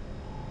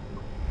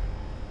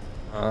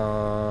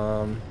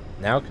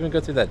 Now can we go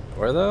through that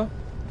door though?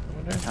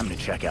 Time to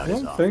check out I his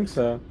don't office. think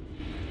so.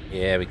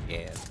 Yeah, we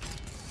can.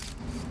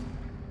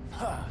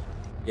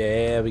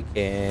 Yeah, we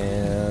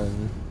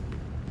can.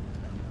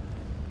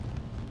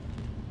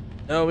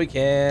 No, we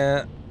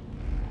can't.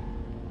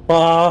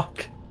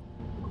 Fuck.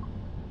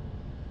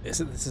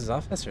 Isn't this his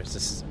office or is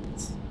this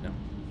no?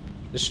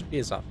 This should be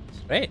his office,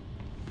 right?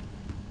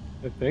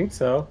 I think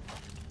so.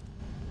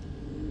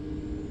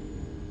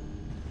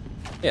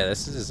 Yeah,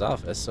 this is his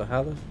office. So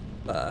how the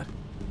fuck?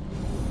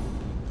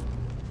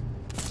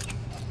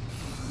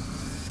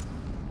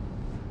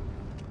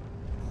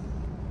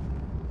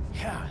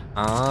 Yeah.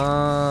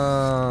 Oh.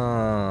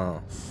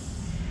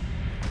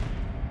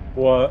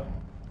 What?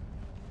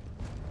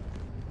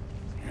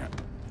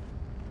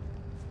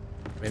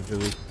 Maybe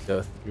we could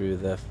go through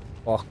the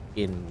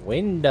fucking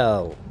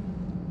window.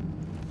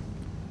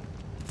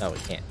 No, we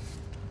can't.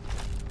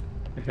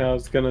 Yeah, I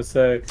was gonna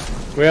say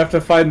we have to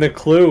find the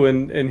clue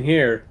in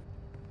here.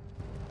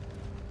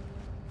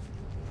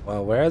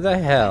 Well, where the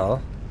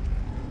hell?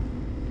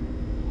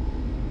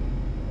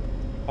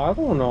 I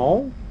don't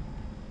know.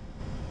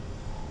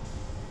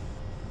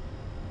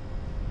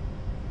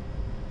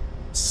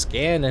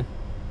 Scanning.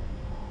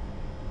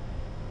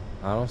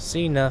 I don't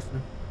see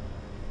nothing.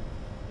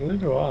 Neither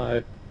do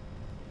I.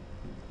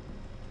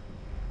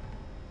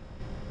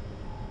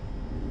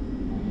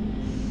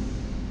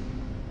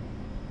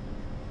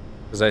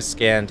 Because I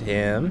scanned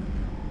him.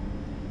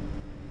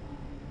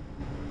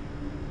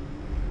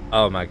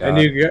 Oh my god.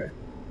 And you get.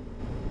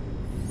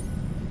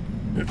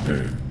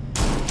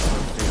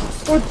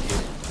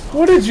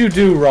 What did you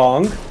do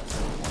wrong?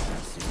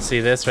 See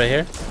this right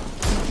here?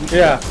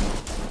 Yeah.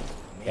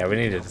 Yeah, we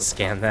needed to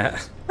scan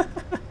that.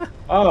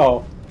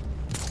 Oh.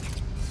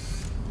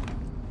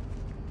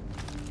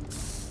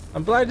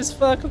 I'm blind as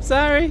fuck, I'm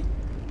sorry.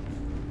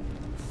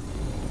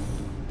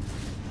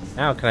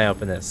 Now can I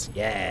open this?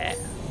 Yeah.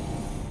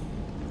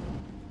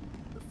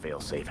 The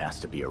failsafe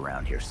has to be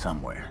around here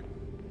somewhere.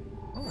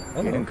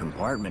 Oh, Hidden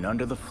compartment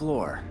under the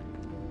floor.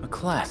 A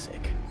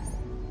classic.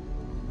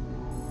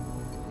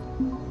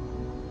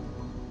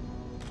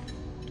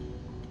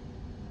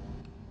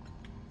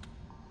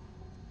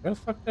 Where the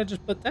fuck did I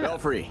just put that?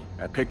 Belfry,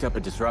 I picked up a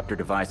disruptor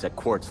device at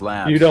Quartz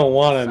Labs. You don't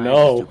want to Scientist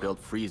know. who built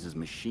Freeze's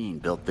machine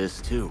built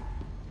this too.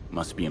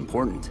 Must be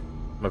important.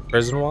 My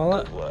prison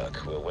wallet? Good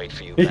work. We'll wait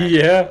for you back,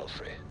 Yeah.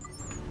 Belfry.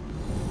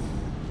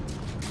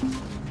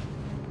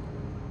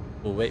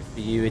 We'll wait for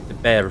you at the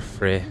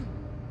belfry.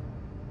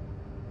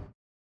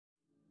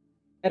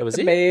 That was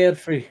the it?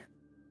 Belfry.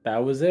 That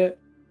was it.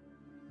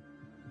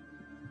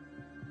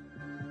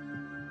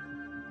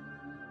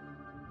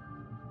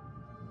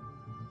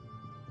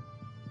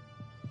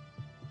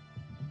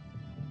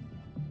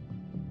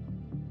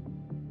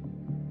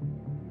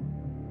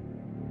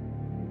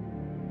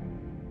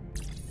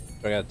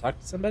 Do I gotta talk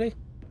to somebody?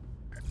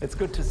 It's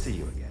good to see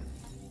you again.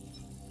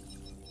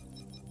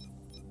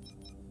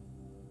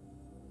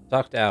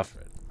 Talk to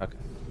Alfred. Okay.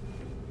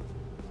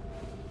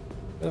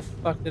 Where the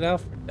fuck did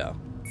Alfred go?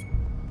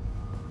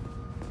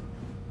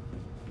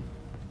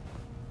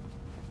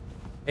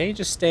 Can you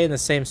just stay in the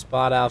same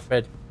spot,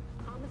 Alfred?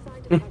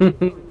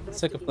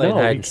 Sick of playing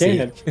hide and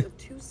seek. I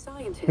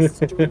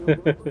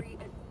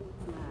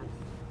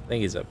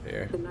think he's up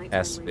here.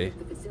 Has to be.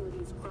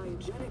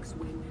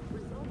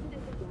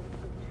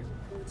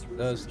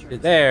 Those two.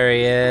 There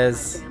he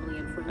is.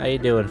 How you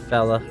doing,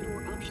 fella?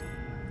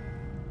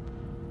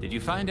 Did you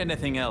find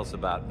anything else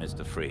about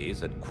Mr.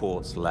 Freeze at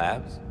Quartz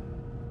Labs?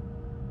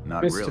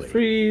 Not Mr. really.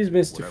 Freeze,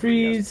 Mr. Whatever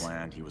he has Freeze.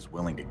 planned, he was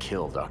willing to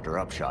kill Dr.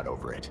 Upshot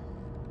over it.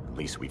 At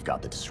least we've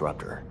got the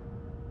disruptor.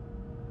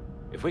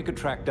 If we could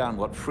track down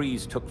what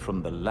Freeze took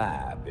from the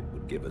lab, it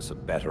would give us a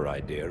better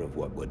idea of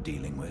what we're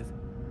dealing with.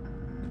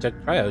 Took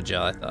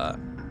cryogel, I thought.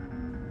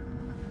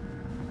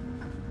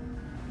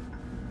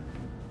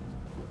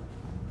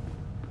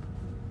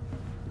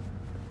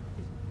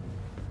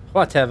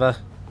 Whatever.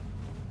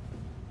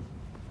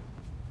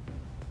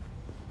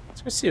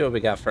 Let's go see what we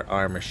got for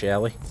armor,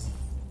 shall we?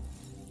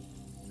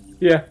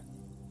 Yeah.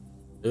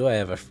 Ooh, I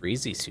have a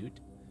freezy suit.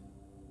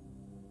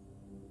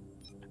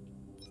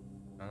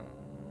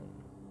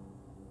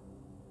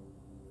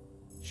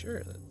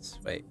 Sure, let's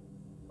wait.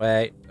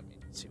 Wait, let me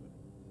see what.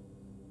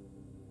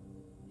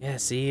 Yeah,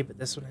 see, but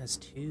this one has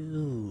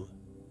two.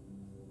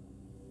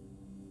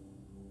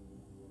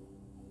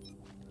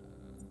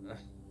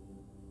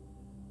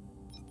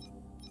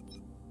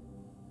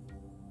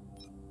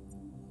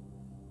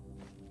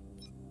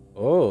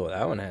 Oh,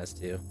 that one has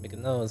two.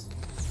 Making those.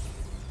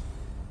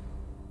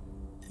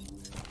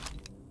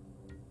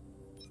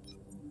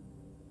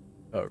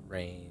 Oh,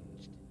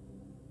 ranged.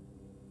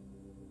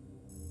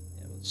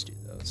 Yeah, let's do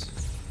those.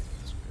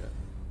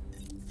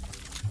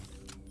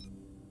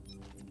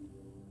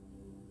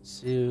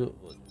 Suit,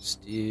 we'll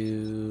just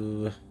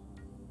do. Guess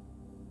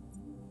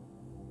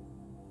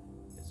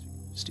we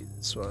can just do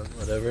this one,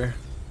 whatever.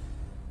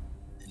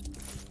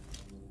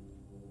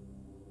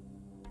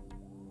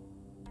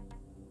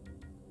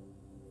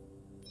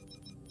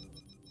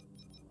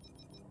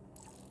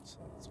 So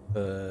let's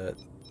put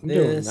I'm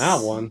doing this.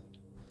 that one.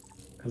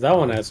 Because that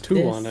one has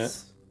 2 on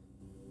it.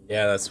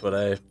 Yeah, that's what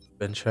I've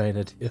been trying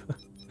to do.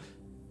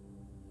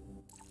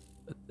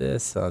 Put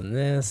this on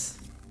this.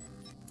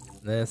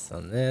 This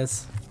on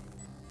this.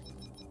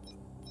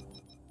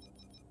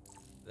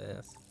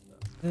 This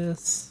on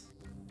this.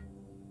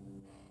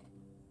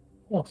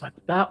 Oh, but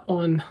that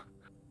one.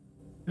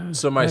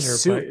 So my better,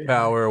 suit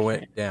power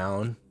went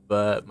down,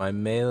 but my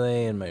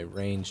melee and my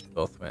ranged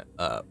both went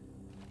up.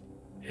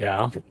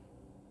 Yeah.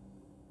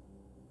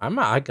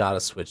 I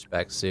gotta switch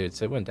back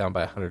suits. It went down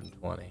by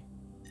 120.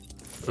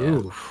 Yeah.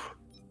 Oof.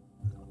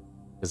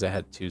 Because I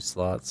had 2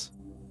 slots.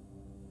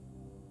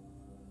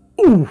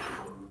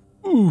 Oof.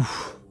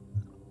 Oof.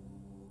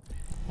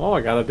 Oh,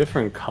 I got a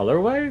different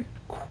colorway?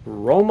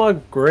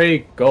 Chroma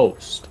Gray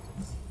Ghost.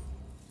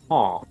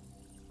 Huh.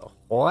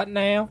 What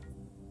now?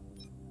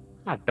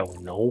 I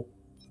don't know.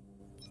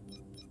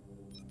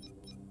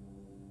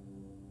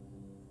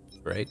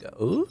 Gray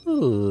Ghost.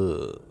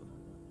 Ooh.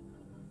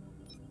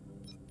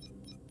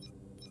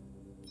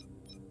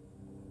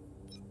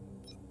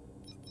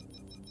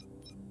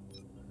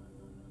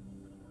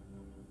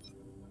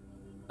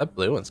 That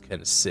blue one's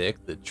kind of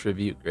sick. The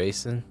Tribute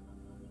Grayson.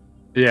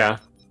 Yeah.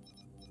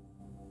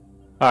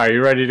 Alright,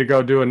 you ready to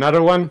go do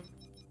another one?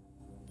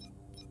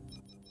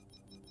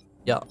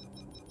 Yeah.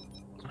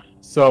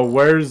 So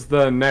where's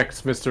the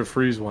next Mr.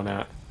 Freeze one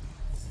at?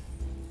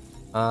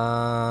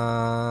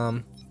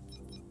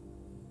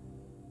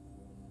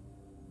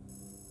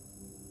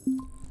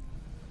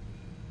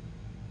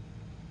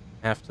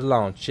 Have to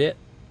launch it.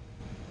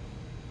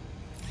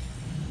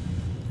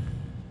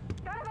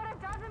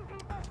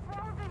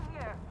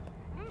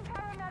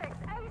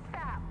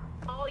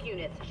 All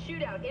units,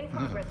 shootout in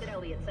progress at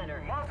Elliott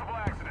Center. Multiple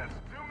accidents.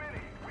 Too many.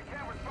 We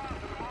can't respond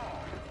to them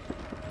all.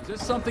 Is there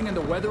something in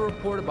the weather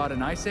report about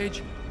an ice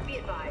age? Be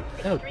advised,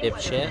 No, extreme weather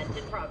dipshit. events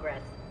in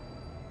progress.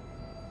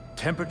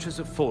 Temperatures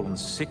have fallen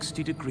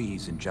 60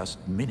 degrees in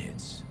just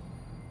minutes.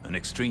 An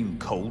extreme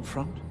cold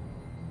front?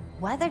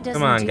 Weather doesn't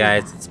Come on, do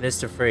guys. that. It's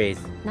Mr. Freeze.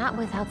 Not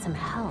without some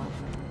help.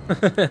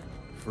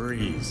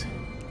 Freeze.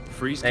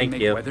 Freeze Thank can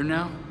make you. weather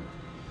now?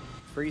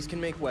 Freeze can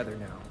make weather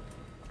now.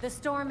 The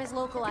storm is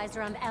localized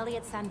around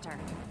Elliott Center.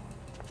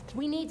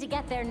 We need to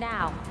get there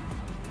now.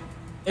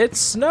 It's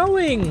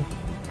snowing.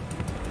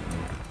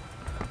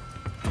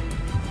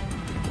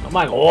 Oh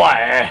my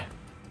god.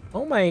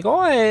 Oh my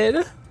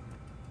god.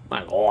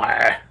 My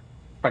god.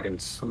 Fucking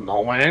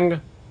snowing.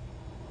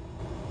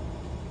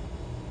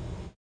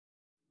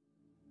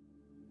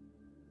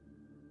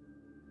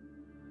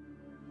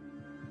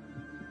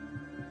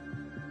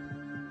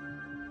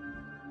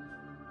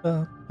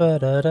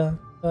 Ba-da-da,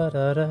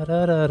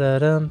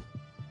 ba-da-da-da-da-da-dum.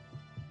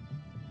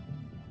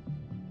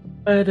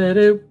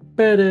 Ba-da-doo,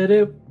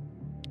 ba-da-doo.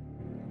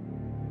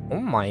 Oh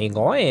my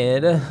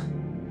god.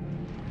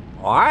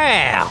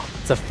 Wow.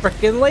 It's a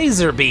freaking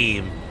laser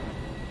beam.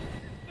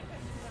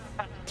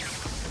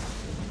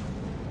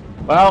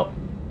 Well,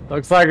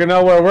 looks like I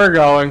know where we're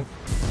going.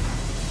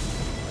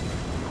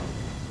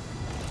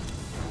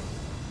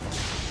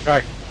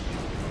 Okay.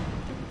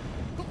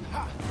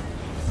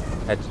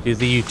 Had to do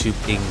the YouTube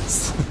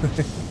things.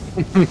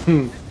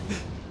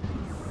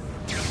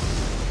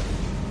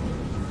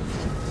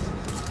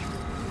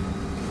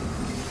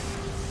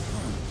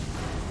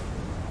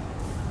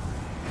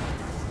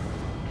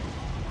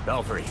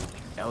 Belfry,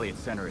 Elliott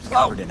Center is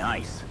covered in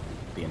ice.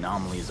 The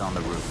anomaly is on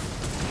the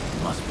roof.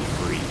 It must be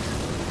freeze.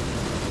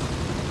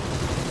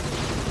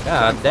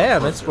 God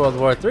damn, it's World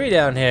War III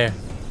down here.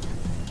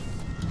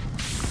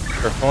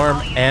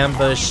 Perform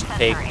ambush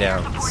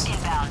takedowns.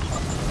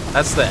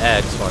 That's the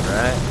X one,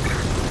 right?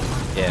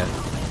 Yeah.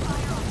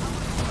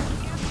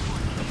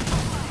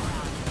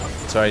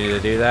 So I need to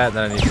do that,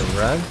 then I need to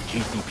run?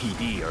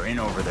 GCPD are in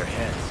over their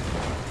heads.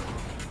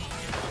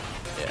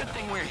 Good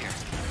thing we're here.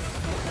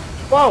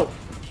 Whoa!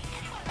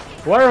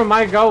 Where am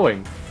I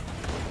going?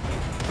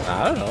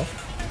 I don't know.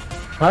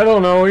 I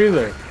don't know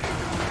either.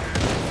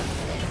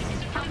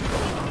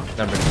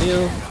 Number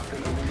 2.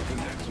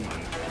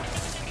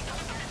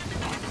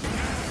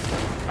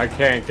 I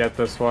can't get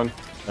this one.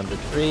 Number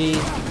 3.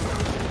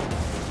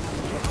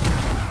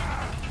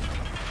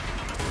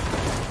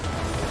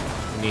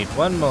 We need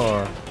one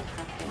more.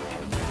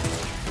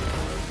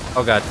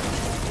 Oh god.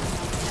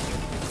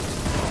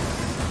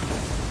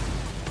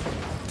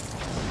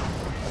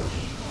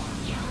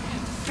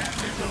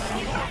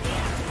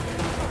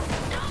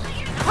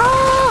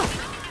 Ah!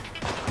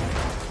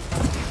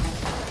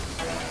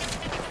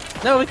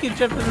 No, we can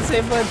jump in the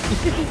same one.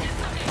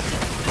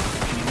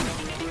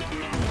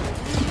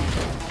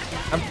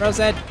 I'm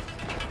frozen.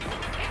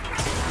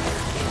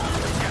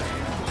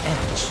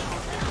 Edge.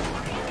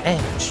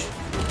 Edge.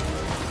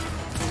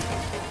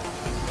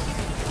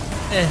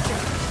 Okay.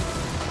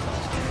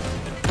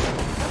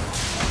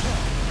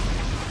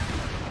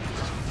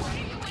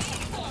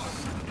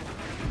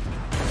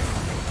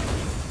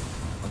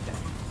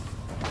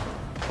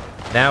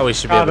 Now we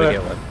should be able to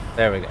get one.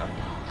 There we go.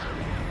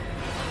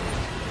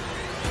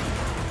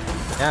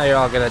 Now you're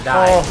all gonna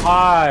die. Oh,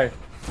 hi.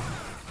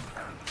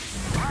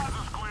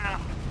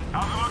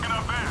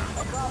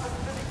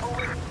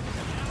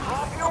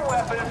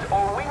 weapons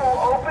or we will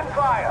open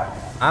fire.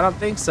 I don't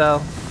think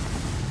so.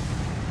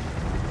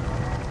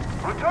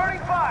 Returning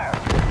fire.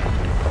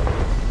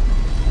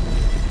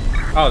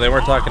 Oh, they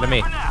weren't talking to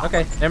me.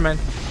 Okay, never mind.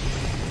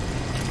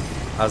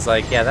 I was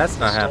like, yeah, that's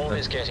not The storm happening.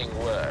 is getting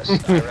worse.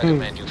 I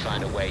recommend you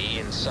find a way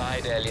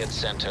inside Elliott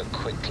Center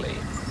quickly.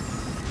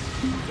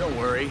 Don't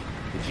worry.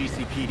 The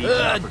GCPD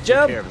chopper took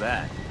jump. care of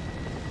that.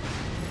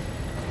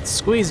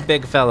 Squeeze,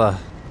 big fella.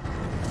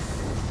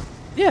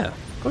 Yeah,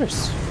 of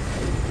course.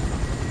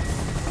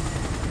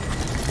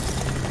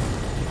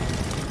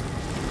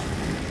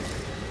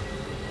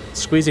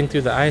 Squeezing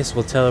through the ice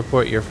will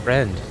teleport your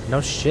friend.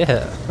 No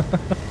shit.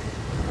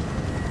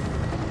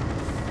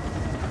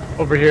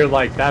 Over here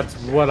like that's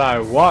what I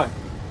want.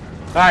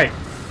 Hey!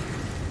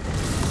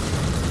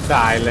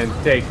 Silent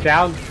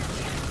takedown.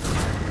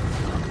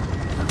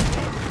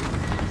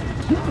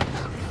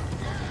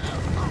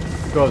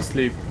 Go to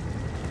sleep.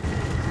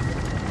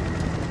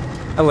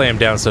 I lay him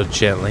down so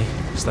gently.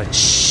 Just like,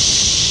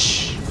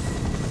 shh.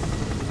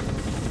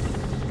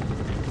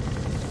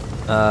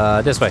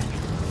 This way.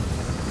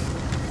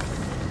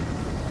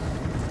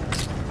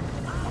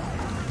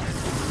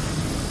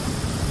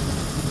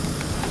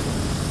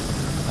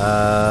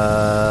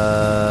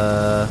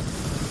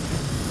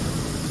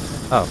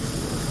 Oh,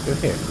 go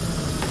here.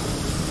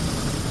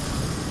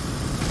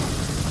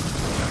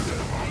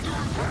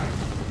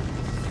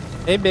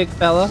 Hey, big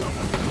fella.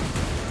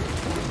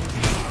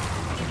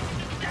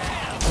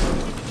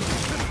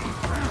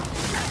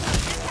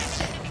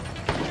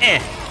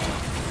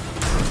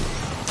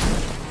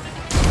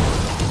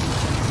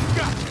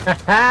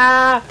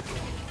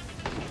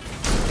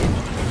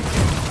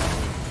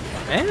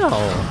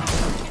 Ow.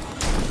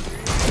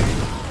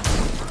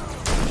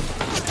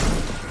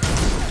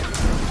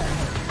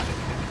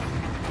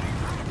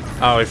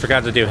 Oh, we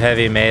forgot to do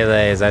heavy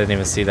melees. I didn't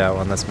even see that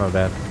one. That's my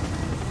bad.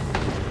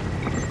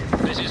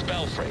 This is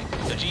Belfry.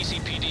 The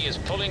GCPD is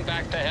pulling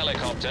back the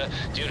helicopter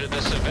due to the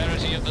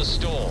severity of the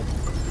storm.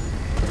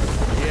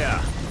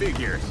 Yeah,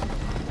 figures.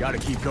 Gotta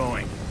keep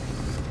going.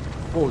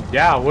 Oh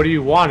yeah, what do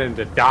you want him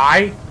to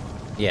die?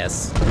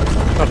 Yes.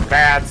 A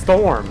bad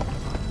storm.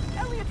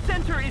 Elliott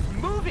Center is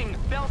moving,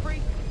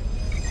 Belfry.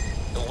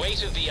 The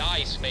weight of the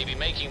ice may be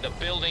making the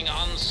building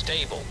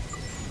unstable.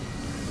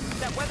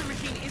 That weather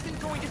machine isn't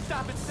going to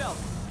stop itself.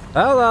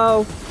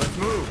 Hello. Let's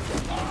move.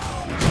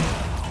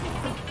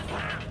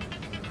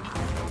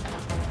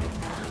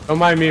 Don't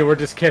mind me, we're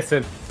just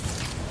kissing.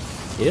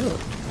 Ew.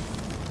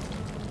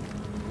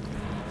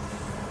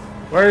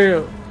 Where are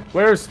you?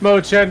 Where's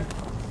Smochin?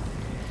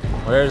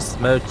 Where's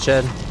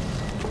Smochin?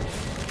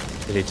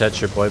 Did he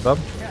touch your boy bum?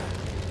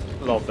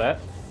 A little bit.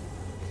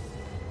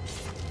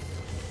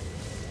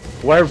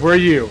 Where were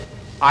you?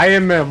 I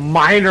am a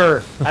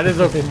minor. That is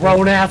a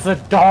grown-ass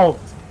adult.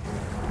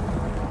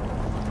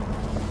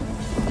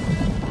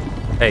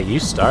 Hey, you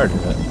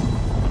started it.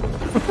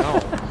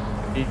 No.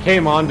 He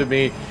came on to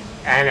me,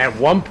 and at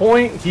one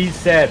point, he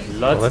said,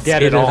 let's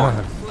get it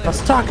on. I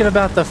was talking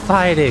about the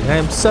fighting. I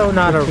am so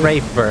not a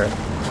raper.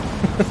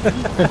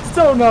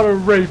 So not a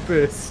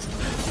rapist.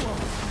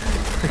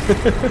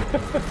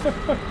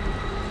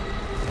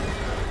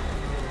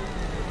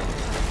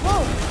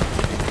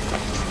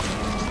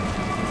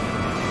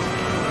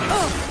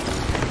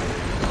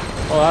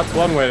 Well, that's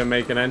one way to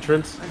make an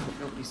entrance. I hope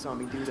nobody saw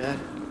me do that.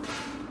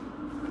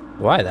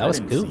 Why? That was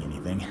I didn't cool. see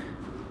anything.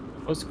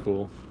 That was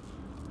cool.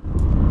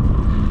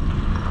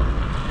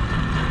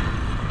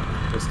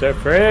 Mr.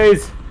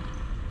 Freeze!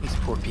 These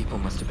poor people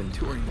must have been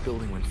touring the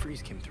building when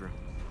Freeze came through.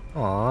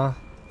 Aw.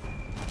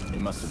 They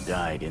must have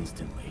died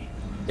instantly.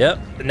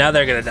 Yep. Now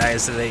they're gonna die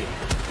instantly.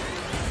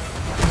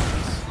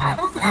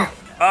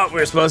 Oh,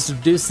 we're supposed to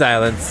do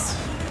silence.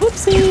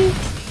 Whoopsie.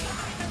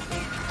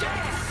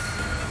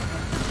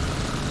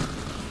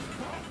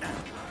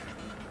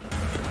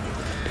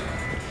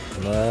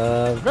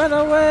 Run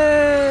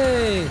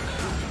away!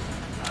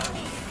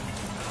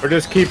 Or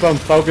just keep them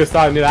focused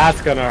on you.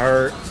 That's gonna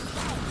hurt.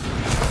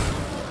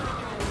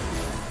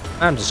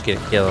 I'm just gonna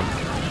kill him.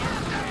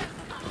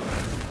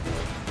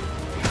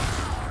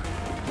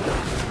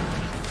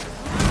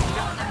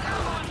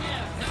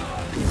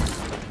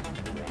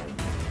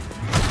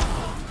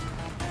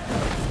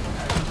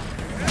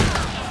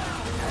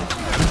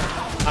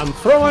 I'm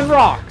throwing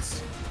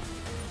rocks.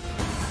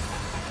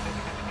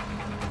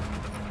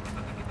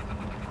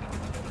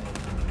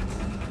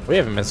 We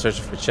haven't been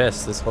searching for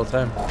chests this whole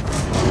time.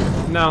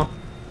 No.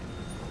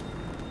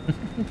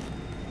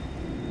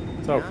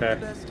 It's okay. Not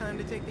the best time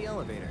to take the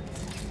elevator.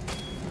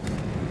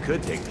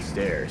 Could take the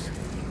stairs.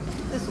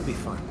 This will be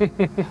fun.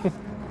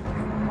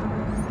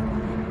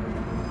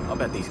 I'll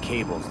bet these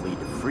cables lead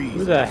to Freeze.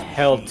 Who the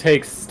hell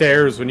takes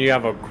stairs when you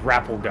have a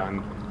grapple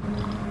gun?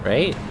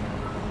 Right?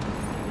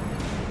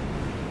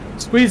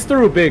 Squeeze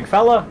through, big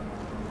fella.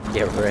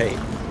 Yeah, right.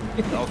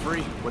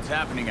 Belfry, what's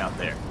happening out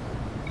there?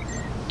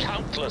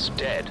 Countless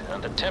dead,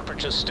 and the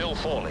temperature's still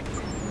falling.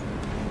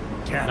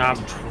 I'm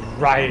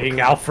trying,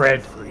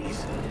 Alfred.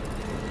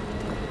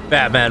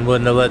 Batman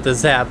wouldn't have let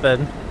this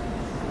happen.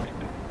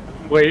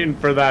 Waiting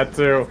for that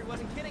too.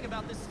 Wasn't kidding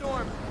about this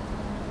storm.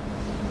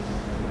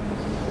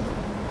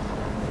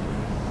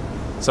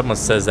 Someone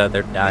says that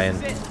they're dying.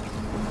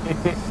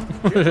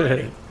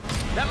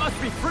 That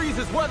must be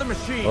Freeze's weather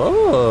machine.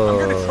 Oh.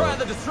 I'm gonna try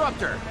the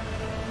disruptor.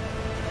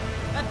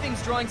 That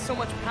thing's drawing so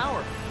much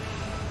power.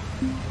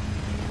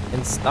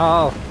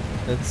 Install.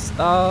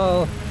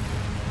 Install.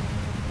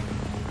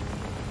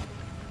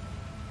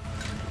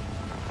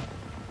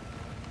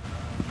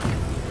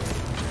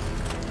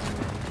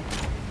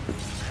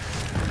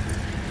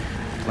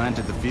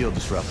 Planted the field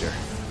disruptor.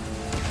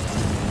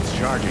 It's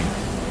charging.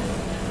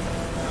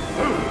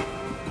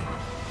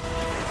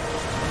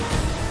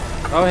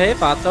 Oh, hey,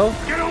 Pato.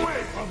 Get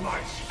away from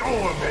my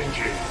storm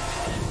engine!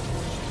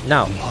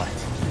 No. What?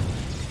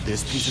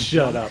 This piece of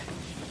Shut up.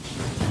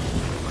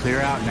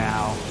 Clear out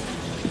now,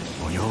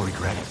 or you'll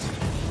regret it.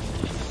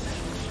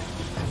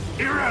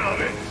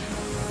 Irrelevant!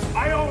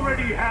 I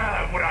already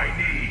have what I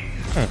need!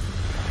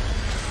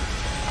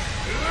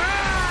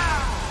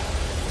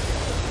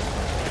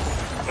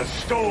 A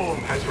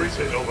storm has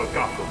risen over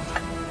Gotham.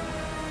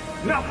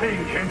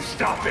 Nothing can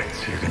stop it!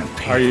 You're gonna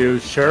pay. Are you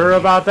sure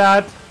about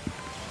that?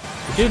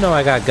 You do know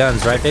I got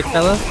guns, right, big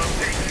fella?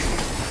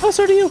 Oh,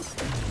 so do you.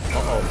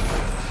 Uh-oh.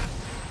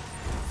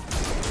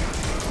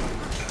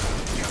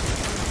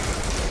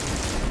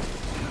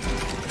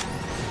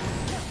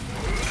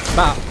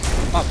 Bop.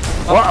 Up.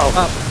 Up.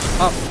 Up.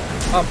 Up.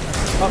 Up.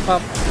 Up.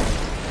 Up.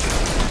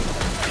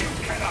 You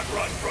cannot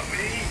run from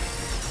me!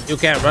 You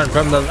can't run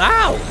from the...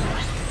 Ow!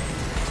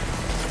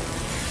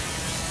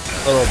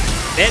 Little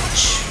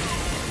bitch.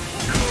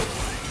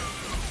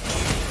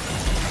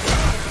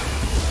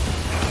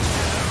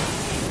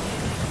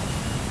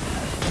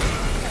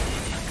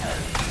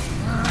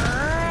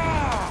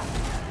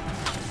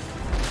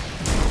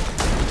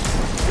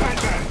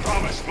 Batman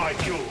promised my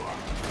cure.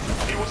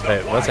 He was the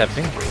Wait, what's wise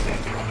happening? to break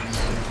that promise.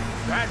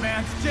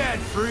 Batman's dead,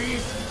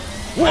 Freeze.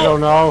 I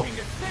don't know. To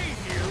save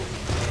you.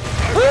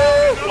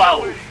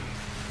 Whoa!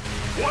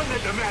 One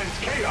that demands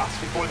chaos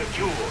before the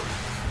cure.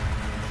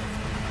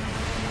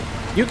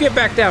 You get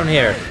back down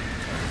here.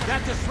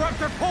 That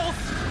disruptor pulse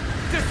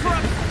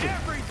disrupts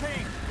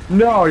everything.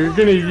 No, you're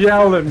gonna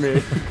yell at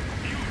me.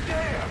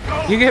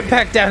 You get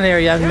back down there,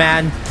 young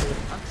man.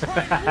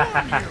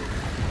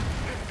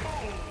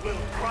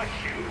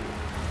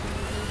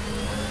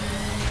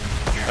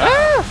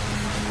 Ah!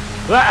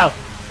 Wow!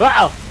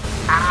 Wow!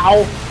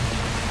 Ow!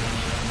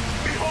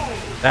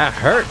 That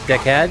hurt,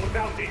 dickhead.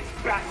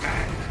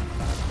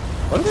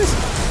 What is this?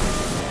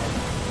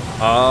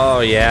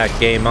 Oh, yeah.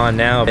 Game on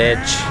now,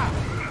 bitch.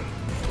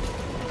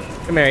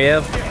 Come here,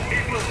 you.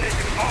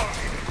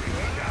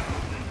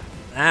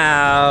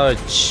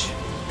 Ouch.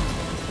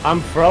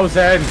 I'm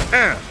frozen.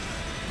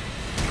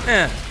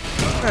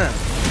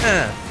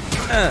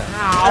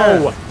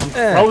 Ow! I'm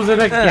frozen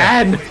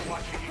again.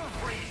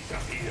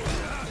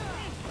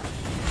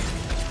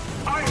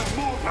 I am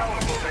more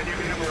powerful than you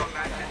can ever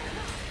imagine.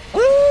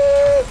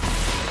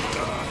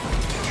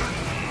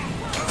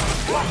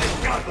 What has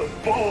got the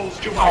balls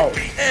to my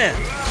feet?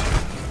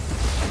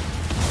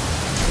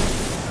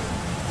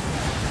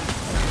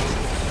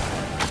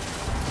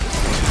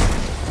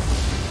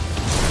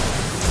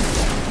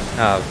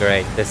 Oh,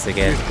 great. This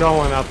again. He's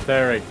going up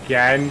there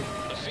again.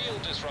 The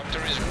field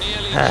disruptor is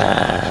nearly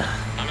charged.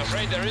 I'm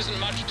afraid there isn't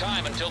much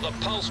time until the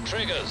pulse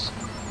triggers.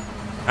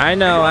 I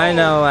know,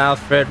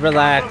 Alfred.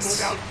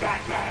 Relax.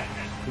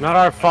 Not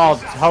our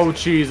fault. Ho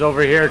Cheese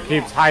over here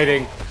keeps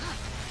hiding.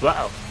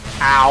 Whoa.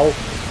 Ow.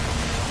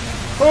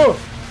 Oh.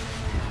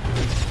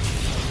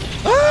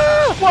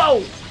 Ah!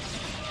 Whoa.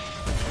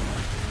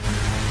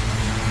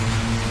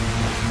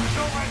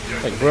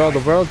 Like World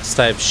of Worlds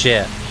type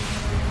shit.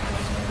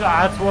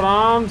 That's what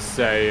I'm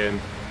saying.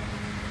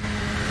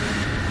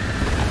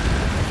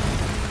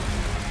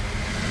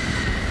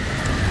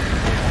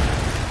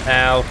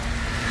 Ow.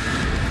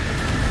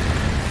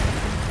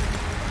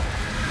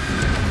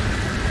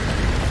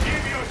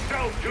 Give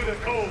yourself to the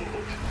cold.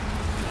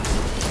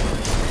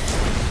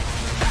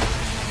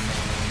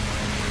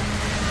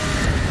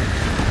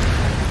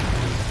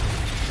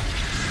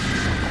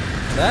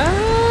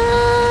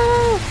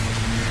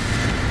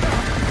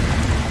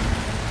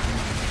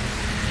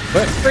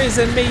 Quit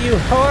freezing me, you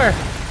whore!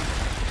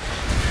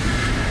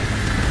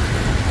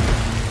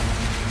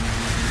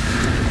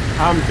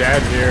 I'm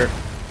dead here.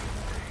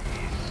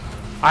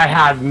 I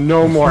have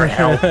no more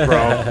health,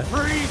 bro.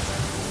 Freeze!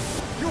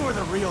 You're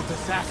the real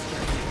disaster.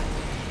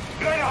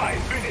 Let I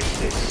finish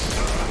this.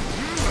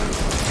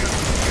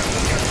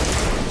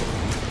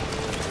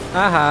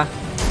 Haha.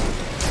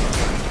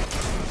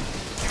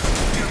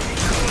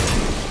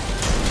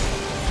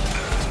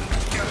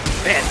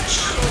 Bitch!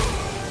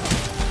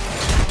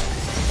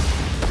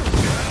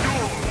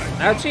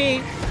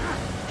 Ouchie!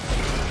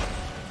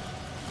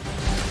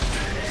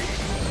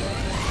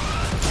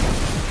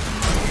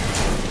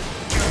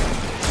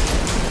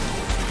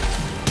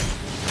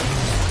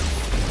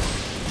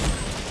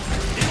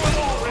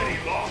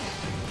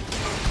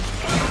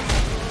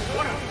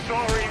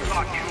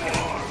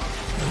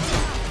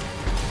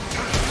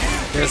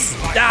 Just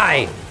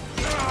die!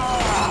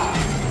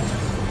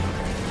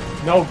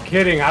 No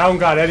kidding, I don't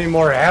got any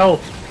more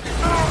health.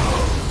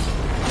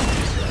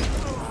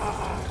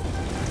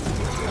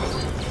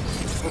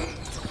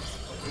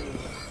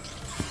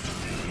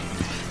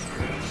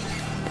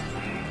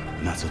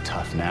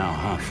 now,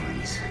 huh,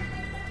 Freeze?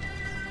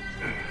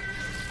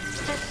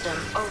 System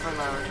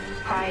overload.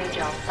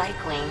 Cryogel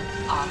cycling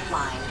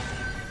offline.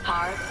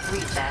 Hard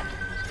reset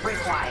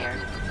required.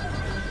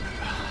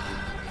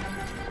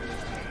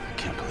 I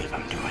can't believe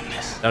I'm doing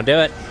this. Don't do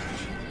it.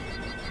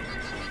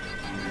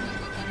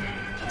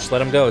 Just let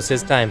him go. It's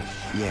his time.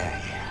 Yeah.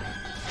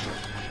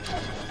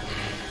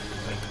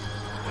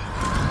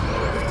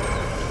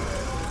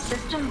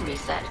 System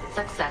reset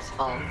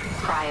successful.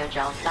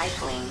 Cryogel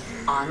cycling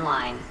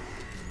online.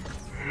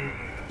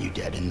 You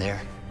dead in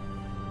there?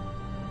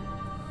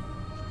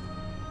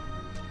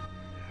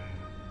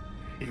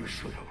 You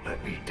should have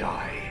let me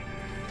die.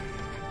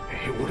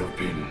 It would have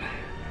been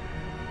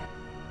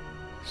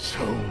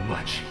so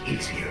much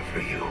easier for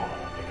you.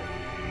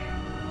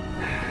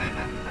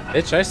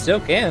 Bitch, I still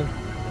can.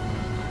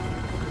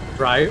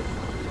 Right?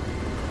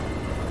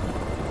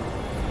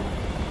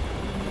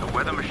 The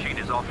weather machine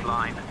is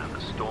offline and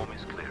the storm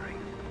is clearing.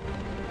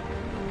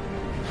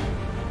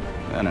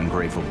 That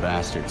ungrateful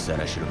bastard said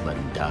I should have let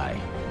him die.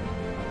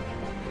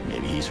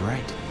 Maybe he's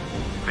right.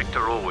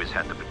 Victor always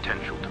had the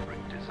potential to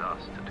bring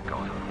disaster to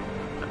Gotham.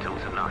 Until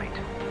tonight,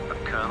 a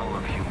kernel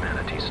of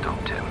humanity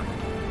stopped him.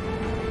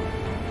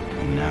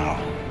 And now,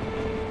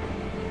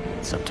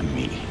 it's up to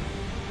me.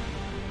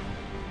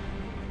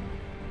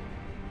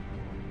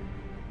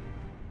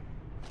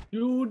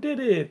 You did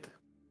it!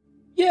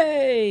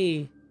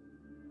 Yay!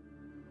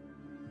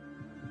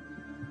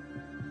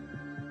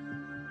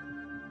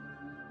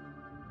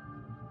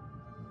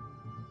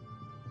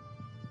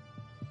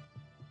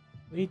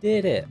 We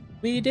did it!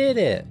 We did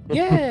it!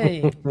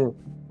 Yay!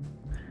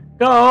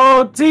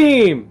 Go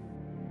team!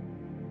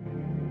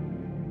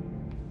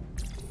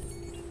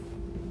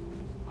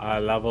 I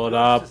leveled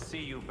up. To see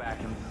you back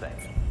in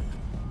safe.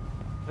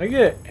 I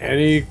get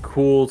any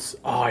cool...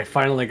 Oh, I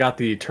finally got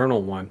the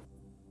Eternal one.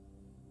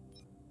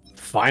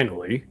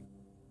 Finally.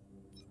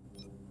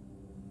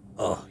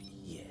 Oh,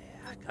 yeah.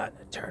 I got an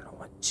Eternal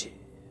one, too.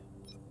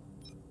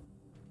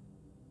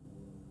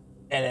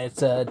 And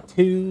it's a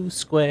 2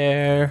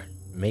 square.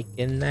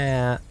 Making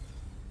that.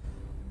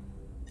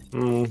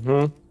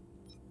 Mm-hmm.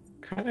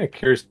 Kind of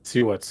curious to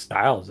see what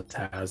styles it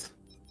has.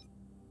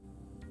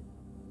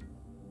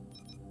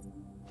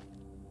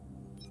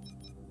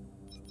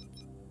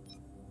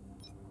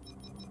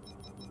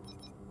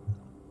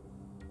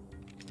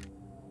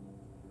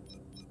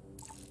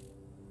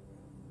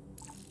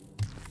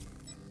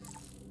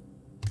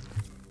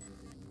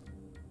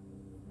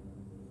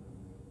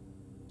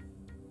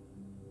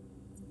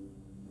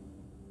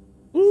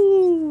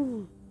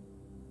 Woo!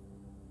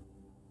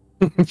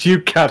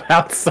 You cut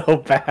out so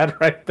bad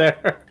right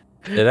there.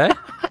 Did I?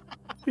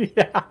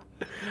 Yeah.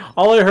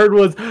 All I heard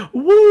was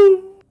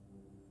woo,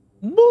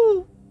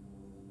 woo,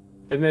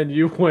 and then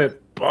you went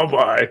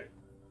bye-bye.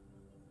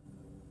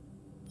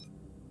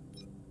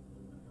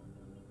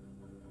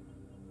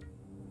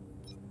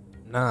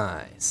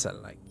 Nice. I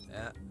like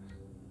that.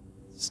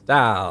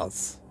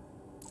 Styles.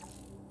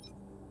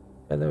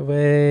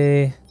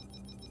 Colorway.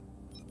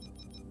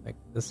 Like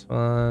this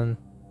one.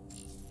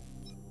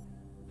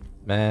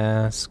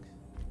 Mask.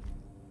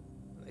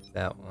 Like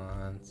that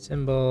one.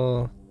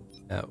 Symbol.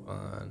 That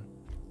one.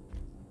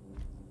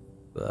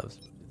 Gloves.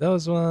 We'll do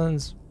those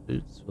ones.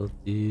 Boots will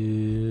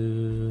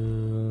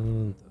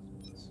do those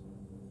ones.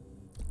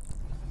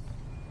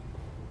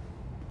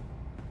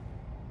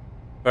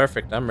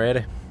 Perfect. I'm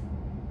ready.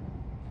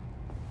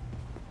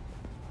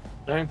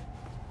 Okay.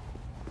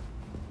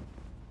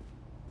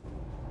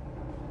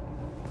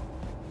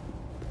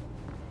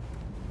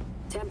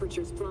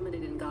 Temperatures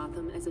plummeted in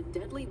Gotham as a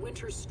deadly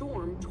winter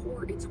storm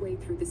tore its way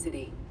through the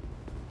city.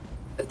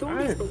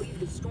 Authorities believe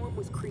the storm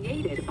was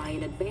created by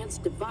an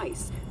advanced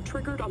device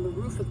triggered on the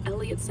roof of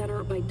Elliott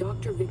Center by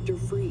Dr. Victor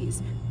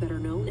Freeze, better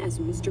known as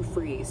Mr.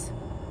 Freeze.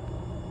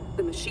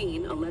 The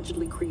machine,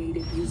 allegedly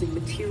created using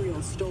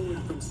materials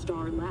stolen from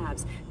Star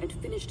Labs and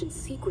finished in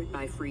secret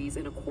by Freeze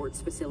in a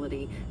quartz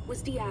facility,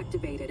 was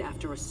deactivated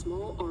after a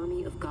small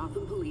army of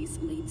Gotham police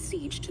laid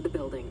siege to the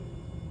building.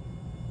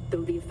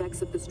 Though the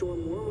effects of the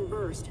storm were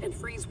reversed and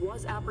Freeze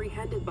was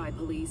apprehended by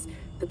police,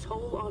 the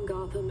toll on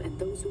Gotham and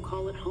those who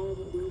call it home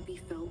will be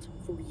felt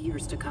for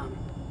years to come.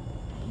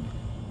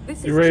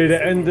 You ready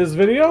to end this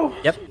video?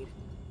 Yep.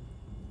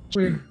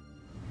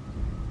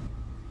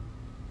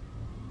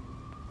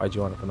 Why'd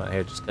you want to come out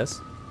here? Just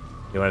cause?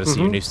 You wanted to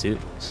see your new suit?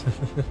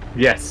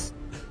 Yes.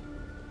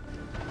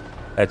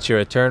 That's your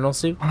Eternal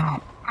suit?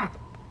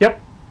 Yep.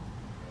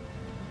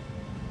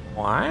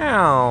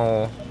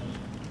 Wow.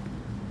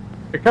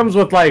 It comes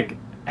with like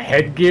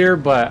headgear,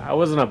 but I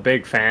wasn't a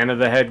big fan of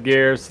the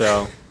headgear,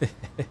 so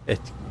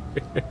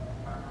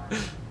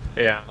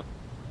yeah.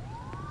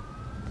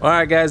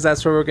 Alright guys,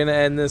 that's where we're gonna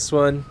end this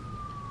one.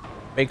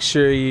 Make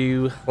sure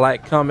you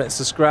like, comment,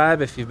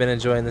 subscribe if you've been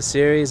enjoying the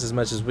series as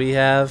much as we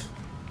have.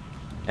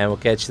 And we'll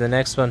catch you in the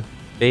next one.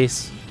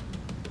 Peace.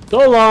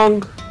 So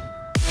long.